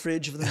open the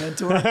fridge for the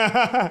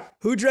mentor.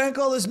 Who drank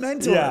all this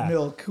mentor Yeah.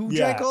 milk? Who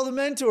Yeah. drank all the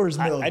mentor's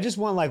milk? I just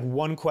want like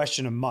one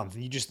question a month.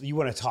 You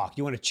want to talk.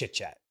 You want to chit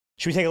chat.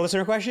 Should we take a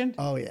listener question?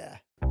 Oh yeah.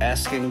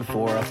 Asking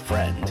for a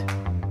friend.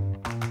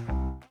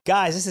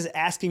 Guys, this is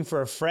Asking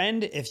for a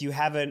Friend. If you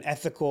have an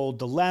ethical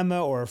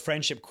dilemma or a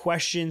friendship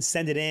question,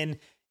 send it in.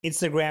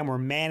 Instagram, we're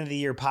Man of the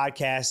Year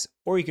Podcast,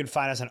 or you can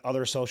find us on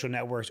other social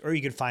networks, or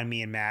you can find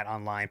me and Matt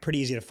online. Pretty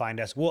easy to find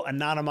us. We'll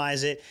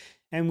anonymize it,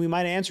 and we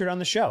might answer it on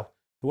the show.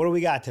 What do we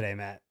got today,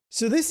 Matt?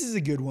 So this is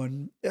a good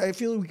one. I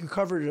feel like we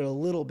covered it a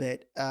little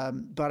bit,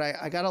 but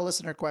I got a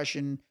listener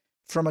question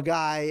from a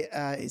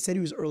guy. He said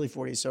he was early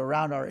 40s, so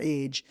around our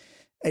age,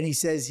 and he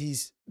says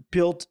he's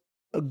built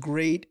a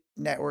great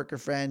network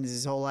of friends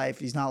his whole life.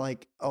 He's not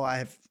like, oh, I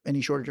have any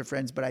shortage of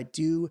friends, but I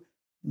do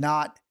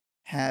not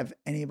have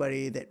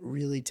anybody that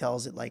really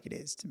tells it like it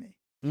is to me.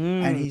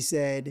 And he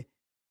said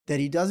that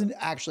he doesn't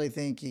actually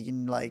think he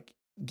can like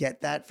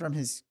get that from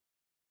his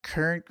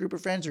current group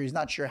of friends, or he's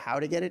not sure how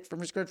to get it from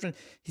his current friends.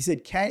 He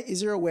said, is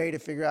there a way to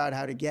figure out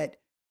how to get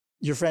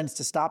your friends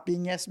to stop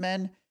being yes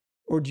men?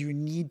 Or do you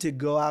need to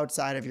go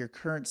outside of your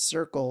current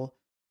circle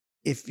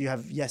if you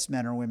have yes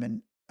men or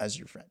women as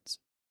your friends?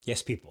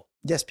 Yes, people.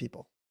 Yes,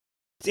 people.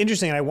 It's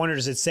interesting. And I wonder,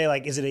 does it say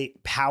like, is it a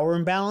power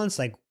imbalance?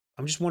 Like,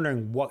 I'm just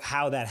wondering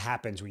how that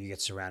happens when you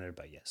get surrounded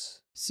by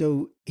yes.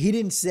 So he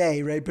didn't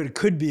say, right, but it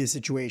could be a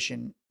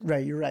situation,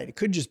 right? You're right. It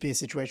could just be a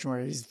situation where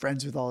he's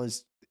friends with all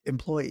his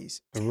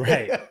employees.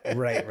 Right.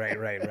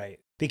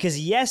 Because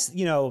yes,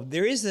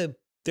 there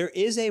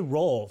is a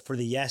role for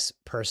the yes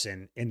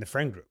person in the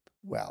friend group.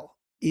 Well,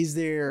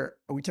 are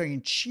we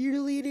talking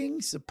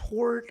cheerleading,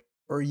 support,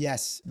 or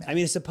yes, man? I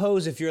mean,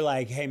 suppose if you're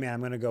like, hey man, I'm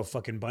going to go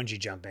fucking bungee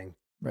jumping.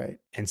 Right.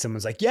 And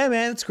someone's like, yeah,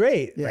 man, it's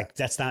great. Yeah. Like,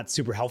 that's not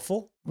super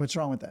helpful. What's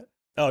wrong with that?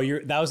 Oh,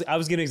 I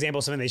was giving an example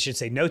of something they should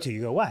say no to.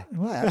 You go, why?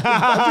 Well,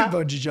 I did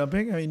bungee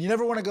jumping. I mean, you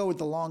never want to go with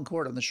the long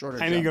cord on the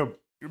shorter I mean, jump.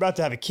 you're about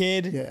to have a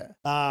kid. Yeah.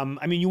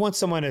 I mean, you want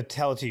someone to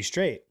tell it to you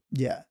straight.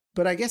 Yeah.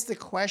 But I guess the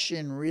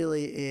question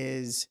really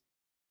is,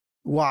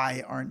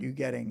 why aren't you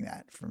getting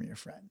that from your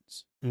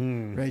friends?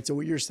 Right. So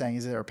what you're saying,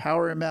 is there a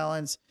power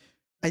imbalance?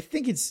 I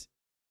think it's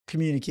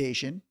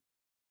communication.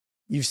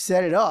 You've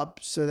set it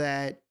up so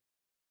that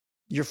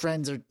your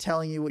friends are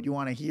telling you what you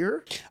want to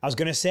hear. I was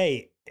going to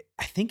say,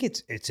 I think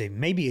it's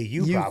maybe a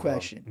you problem.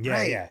 question. Yeah,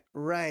 right, yeah.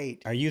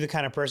 Right. Are you the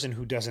kind of person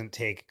who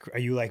are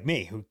you like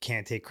me, who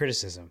can't take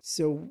criticism?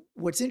 So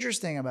what's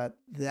interesting about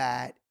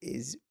that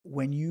is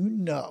when you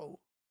know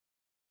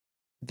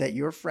that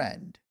your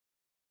friend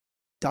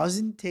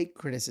doesn't take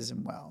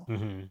criticism well,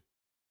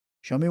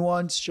 show me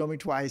once, show me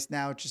twice.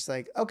 Now it's just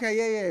like,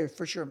 okay, yeah,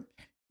 for sure.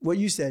 What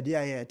you said,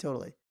 yeah,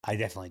 totally. I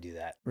definitely do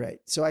that. Right.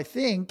 So I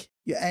think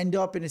you end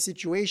up in a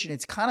situation,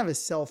 it's kind of a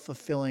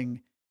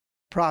self-fulfilling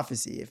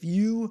prophecy. If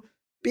you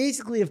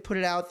basically have put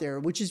it out there,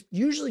 which is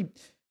usually,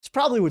 it's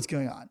probably what's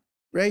going on,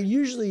 right?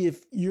 Usually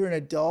if you're an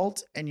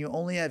adult and you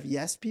only have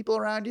yes people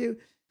around you,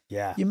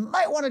 Yeah. you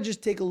might want to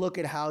just take a look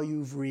at how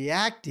you've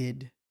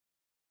reacted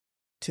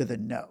to the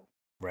no.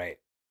 Right.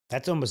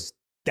 That's almost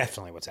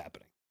definitely what's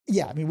happening.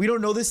 Yeah, I mean, we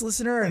don't know this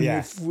listener, and Yeah.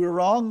 if we're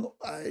wrong,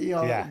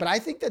 Yeah. but I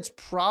think that's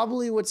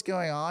probably what's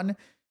going on,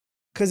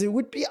 because it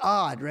would be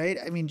odd, right?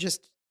 I mean,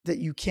 just that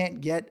you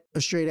can't get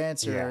a straight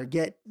answer Yeah. or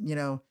get,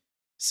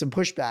 some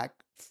pushback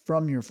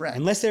from your friend.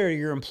 Unless they're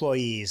your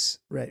employees,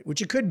 Right,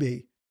 which it could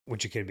be.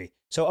 which it could be.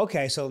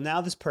 So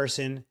now this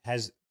person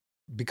has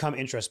become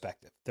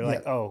introspective. They're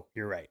like, Yeah. oh,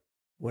 you're right.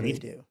 What do they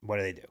do? What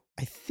do they do?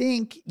 I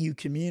think you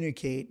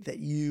communicate that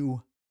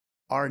you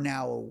are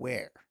now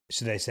aware.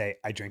 Should they say,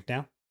 I drink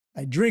now?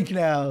 I drink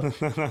now.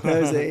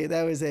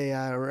 That was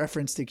a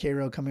reference to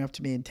Cairo coming up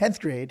to me in 10th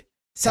grade,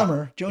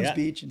 summer, Jones Yeah.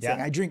 Beach, and saying,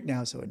 Yeah. I drink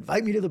now, so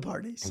invite me to the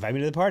parties. Invite me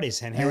to the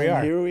parties. And here we And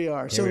are. Here we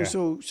are. Here we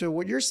are. So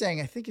what you're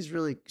saying, I think, is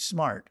really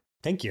smart.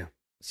 Thank you.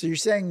 So you're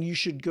saying you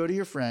should go to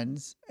your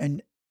friends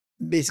and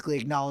basically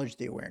acknowledge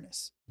the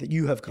awareness that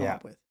you have come Yeah.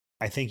 up with.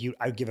 I think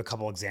I'd give a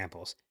couple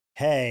examples.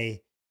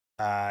 Hey,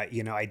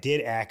 I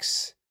did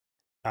X.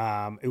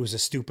 It was a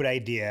stupid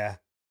idea.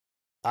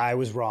 I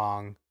was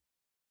wrong.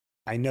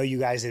 I know you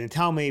guys didn't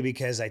tell me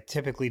because I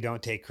typically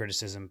don't take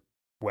criticism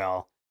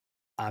well.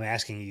 I'm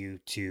asking you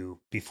to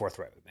be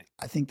forthright with me.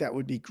 I think that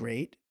would be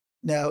great.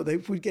 Now, they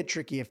would get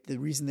tricky if the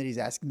reason that he's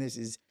asking this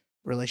is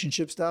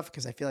relationship stuff,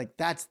 because I feel like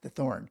that's the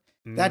thorn.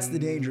 That's the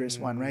dangerous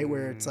one, right?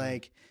 Where it's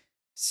like,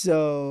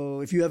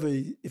 so if you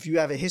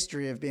have a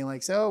history of being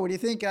like, so what do you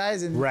think,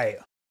 guys? And Right.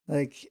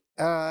 like,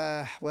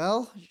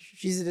 well,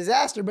 she's a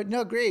disaster, but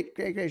no, great,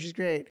 she's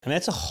great. And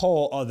that's a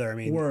whole other,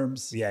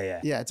 Worms. Yeah.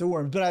 Yeah, it's a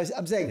worm. But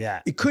I'm saying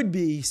Yeah. it could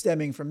be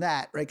stemming from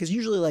that, right? Because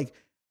usually, like,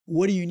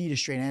 what do you need a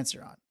straight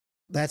answer on?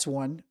 That's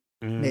one,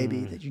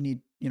 maybe, that you need,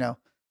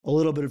 a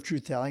little bit of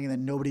truth telling, and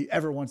then nobody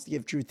ever wants to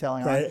give truth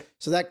telling on. Right.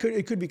 So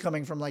it could be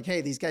coming from like,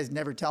 hey, these guys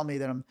never tell me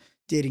that I'm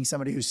dating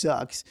somebody who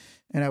sucks,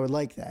 and I would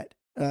like that.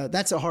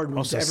 That's a hard one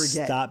Also, to ever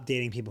get. stop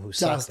dating people who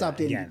suck. Stop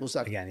dating Again, people who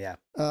suck. Again, yeah.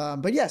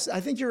 But yes, I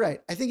think you're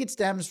right. I think it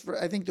stems from,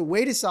 I think the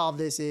way to solve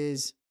this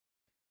is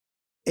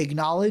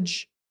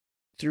acknowledge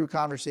through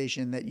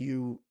conversation that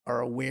you are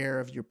aware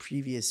of your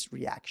previous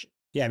reaction.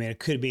 Yeah, I mean, it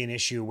could be an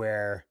issue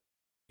where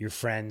your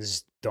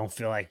friends don't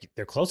feel like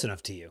they're close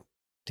enough to you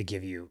to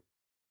give you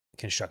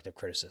constructive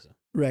criticism.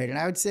 Right. And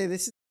I would say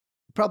this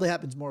probably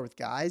happens more with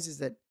guys is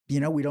that, you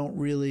know, we don't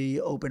really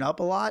open up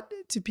a lot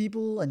to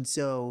people. And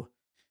so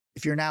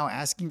if you're now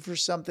asking for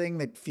something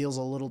that feels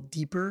a little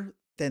deeper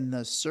than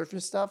the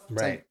surface stuff,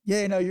 it's Right. like,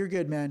 yeah, no, you're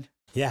good, man.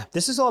 Yeah,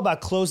 this is all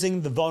about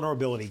closing the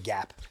vulnerability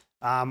gap.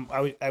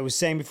 I was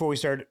saying before we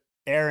started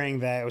airing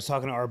that I was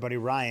talking to our buddy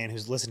Ryan,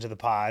 who's listened to the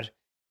pod,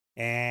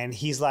 and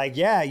he's like,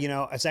 yeah, you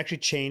know, it's actually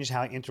changed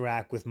how I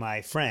interact with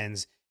my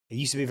friends. It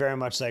used to be very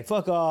much like,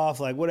 fuck off,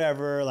 like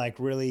whatever, like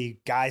really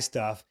guy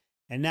stuff.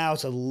 And now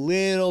it's a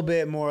little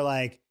bit more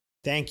like,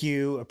 thank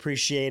you,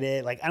 appreciate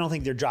it. Like, I don't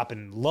think they're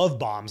dropping love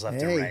bombs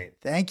left and right.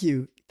 Thank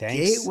you.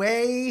 Thanks.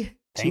 Gateway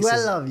Thanks to I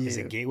love you. is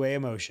a gateway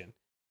emotion.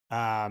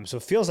 So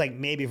it feels like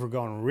maybe if we're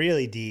going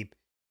really deep,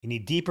 you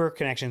need deeper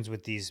connections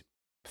with these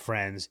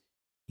friends.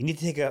 You need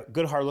to take a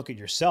good hard look at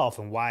yourself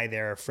and why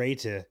they're afraid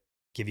to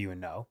give you a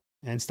no,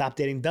 and stop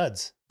dating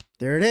duds.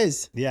 There it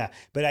is. Yeah,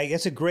 but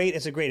it's a great.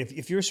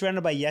 If you're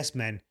surrounded by yes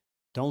men,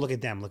 don't look at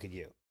them, look at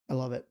you. I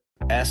love it.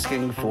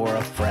 Asking for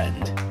a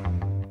friend.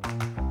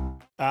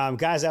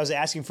 Guys, I was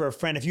asking for a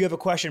friend. If you have a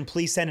question,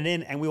 please send it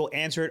in and we will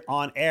answer it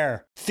on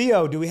air.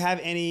 Theo, do we have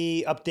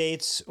any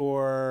updates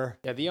or?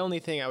 Yeah, the only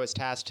thing I was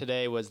tasked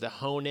today was the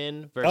hone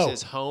in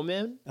versus home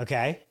in.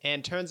 Okay.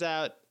 And turns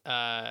out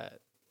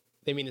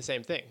they mean the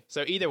same thing.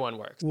 So either one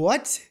works.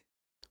 What?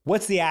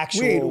 What's the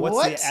actual? Wait, what's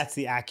what? That's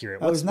the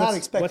accurate. I was not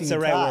expecting What's the a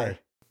right tie. word?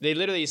 They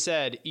literally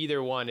said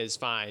either one is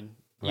fine.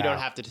 You Wow.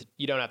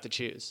 don't have to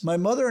choose. My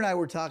mother and I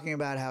were talking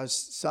about how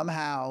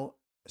somehow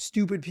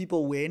stupid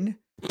people win.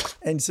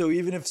 And so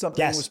even if something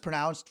Yes. was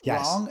pronounced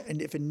Yes. wrong,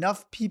 and if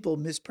enough people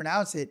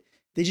mispronounce it,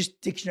 they just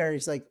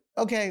dictionaries like,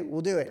 okay,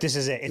 we'll do it. This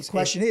is it. The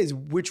question is,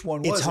 which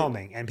one was It's it?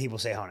 homing, and people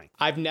say honing.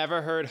 I've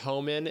never heard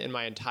home in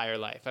my entire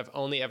life. I've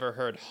only ever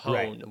heard hone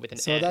Right. with an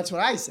So N. that's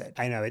what I said.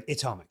 I know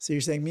it's homing. So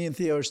you're saying me and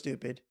Theo are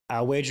stupid.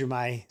 I'll wager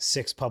my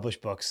 6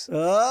 published books.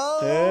 Oh,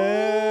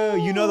 Oh,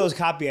 you know those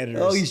copy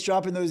editors. Oh, he's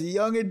dropping those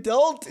young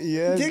adult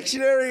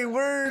dictionary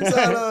words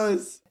on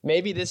us.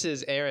 Maybe this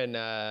is Aaron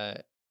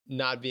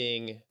not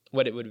being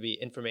what it would be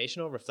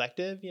informational,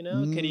 reflective, you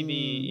know? Could he be,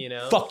 you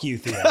know? Fuck you,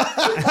 Theo.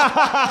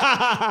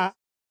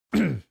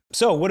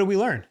 So, what did we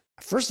learn?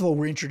 First of all,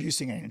 we're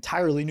introducing an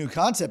entirely new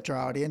concept to our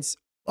audience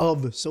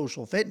of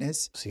social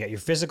fitness. So, you got your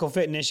physical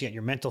fitness, you got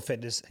your mental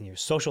fitness, and your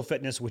social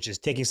fitness, which is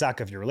taking stock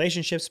of your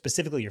relationships,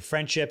 specifically your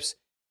friendships,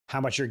 how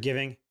much you're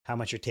giving, how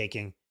much you're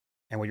taking,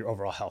 and what your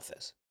overall health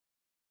is.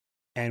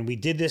 And we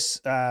did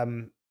this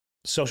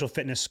social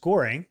fitness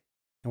scoring.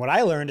 And what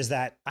I learned is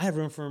that I have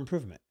room for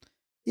improvement.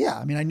 Yeah,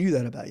 I mean, I knew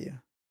that about you.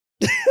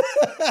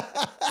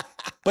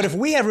 But if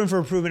we have room for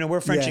improvement and we're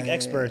friendship Yeah.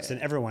 experts, then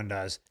everyone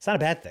does. It's not a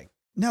bad thing.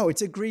 No,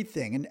 it's a great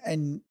thing.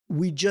 And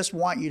we just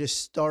want you to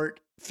start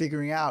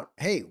figuring out,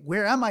 hey,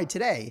 where am I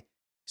today?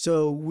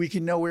 So we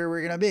can know where we're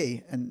going to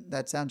be. And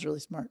that sounds really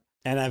smart.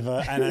 And I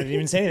didn't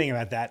even say anything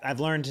about that. I've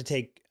learned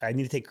I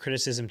need to take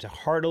criticism to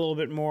heart a little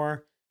bit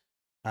more.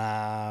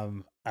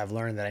 I've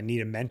learned that I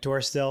need a mentor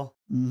still.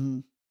 Mm-hmm.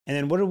 And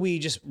then what did we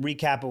just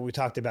recap what we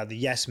talked about? The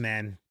yes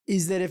men.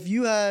 Is that if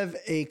you have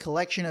a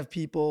collection of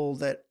people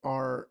that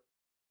are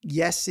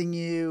yesing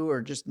you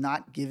or just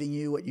not giving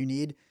you what you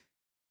need,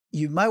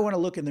 you might want to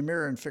look in the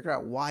mirror and figure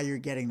out why you're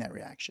getting that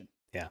reaction.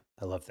 Yeah,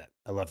 I love that.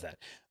 I love that.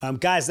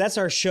 Guys, that's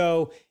our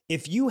show.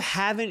 If you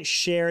haven't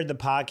shared the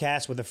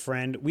podcast with a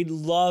friend, we'd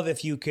love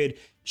if you could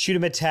shoot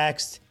him a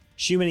text,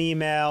 shoot him an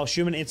email,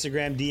 shoot him an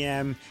Instagram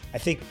DM. I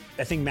think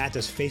Matt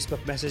does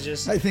Facebook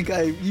messages. I think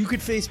you could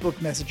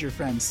Facebook message your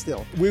friends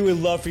still. We would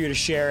love for you to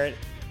share it.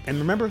 And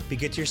remember, be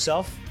good to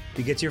yourself,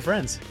 be good to your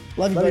friends.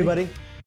 Love you, buddy.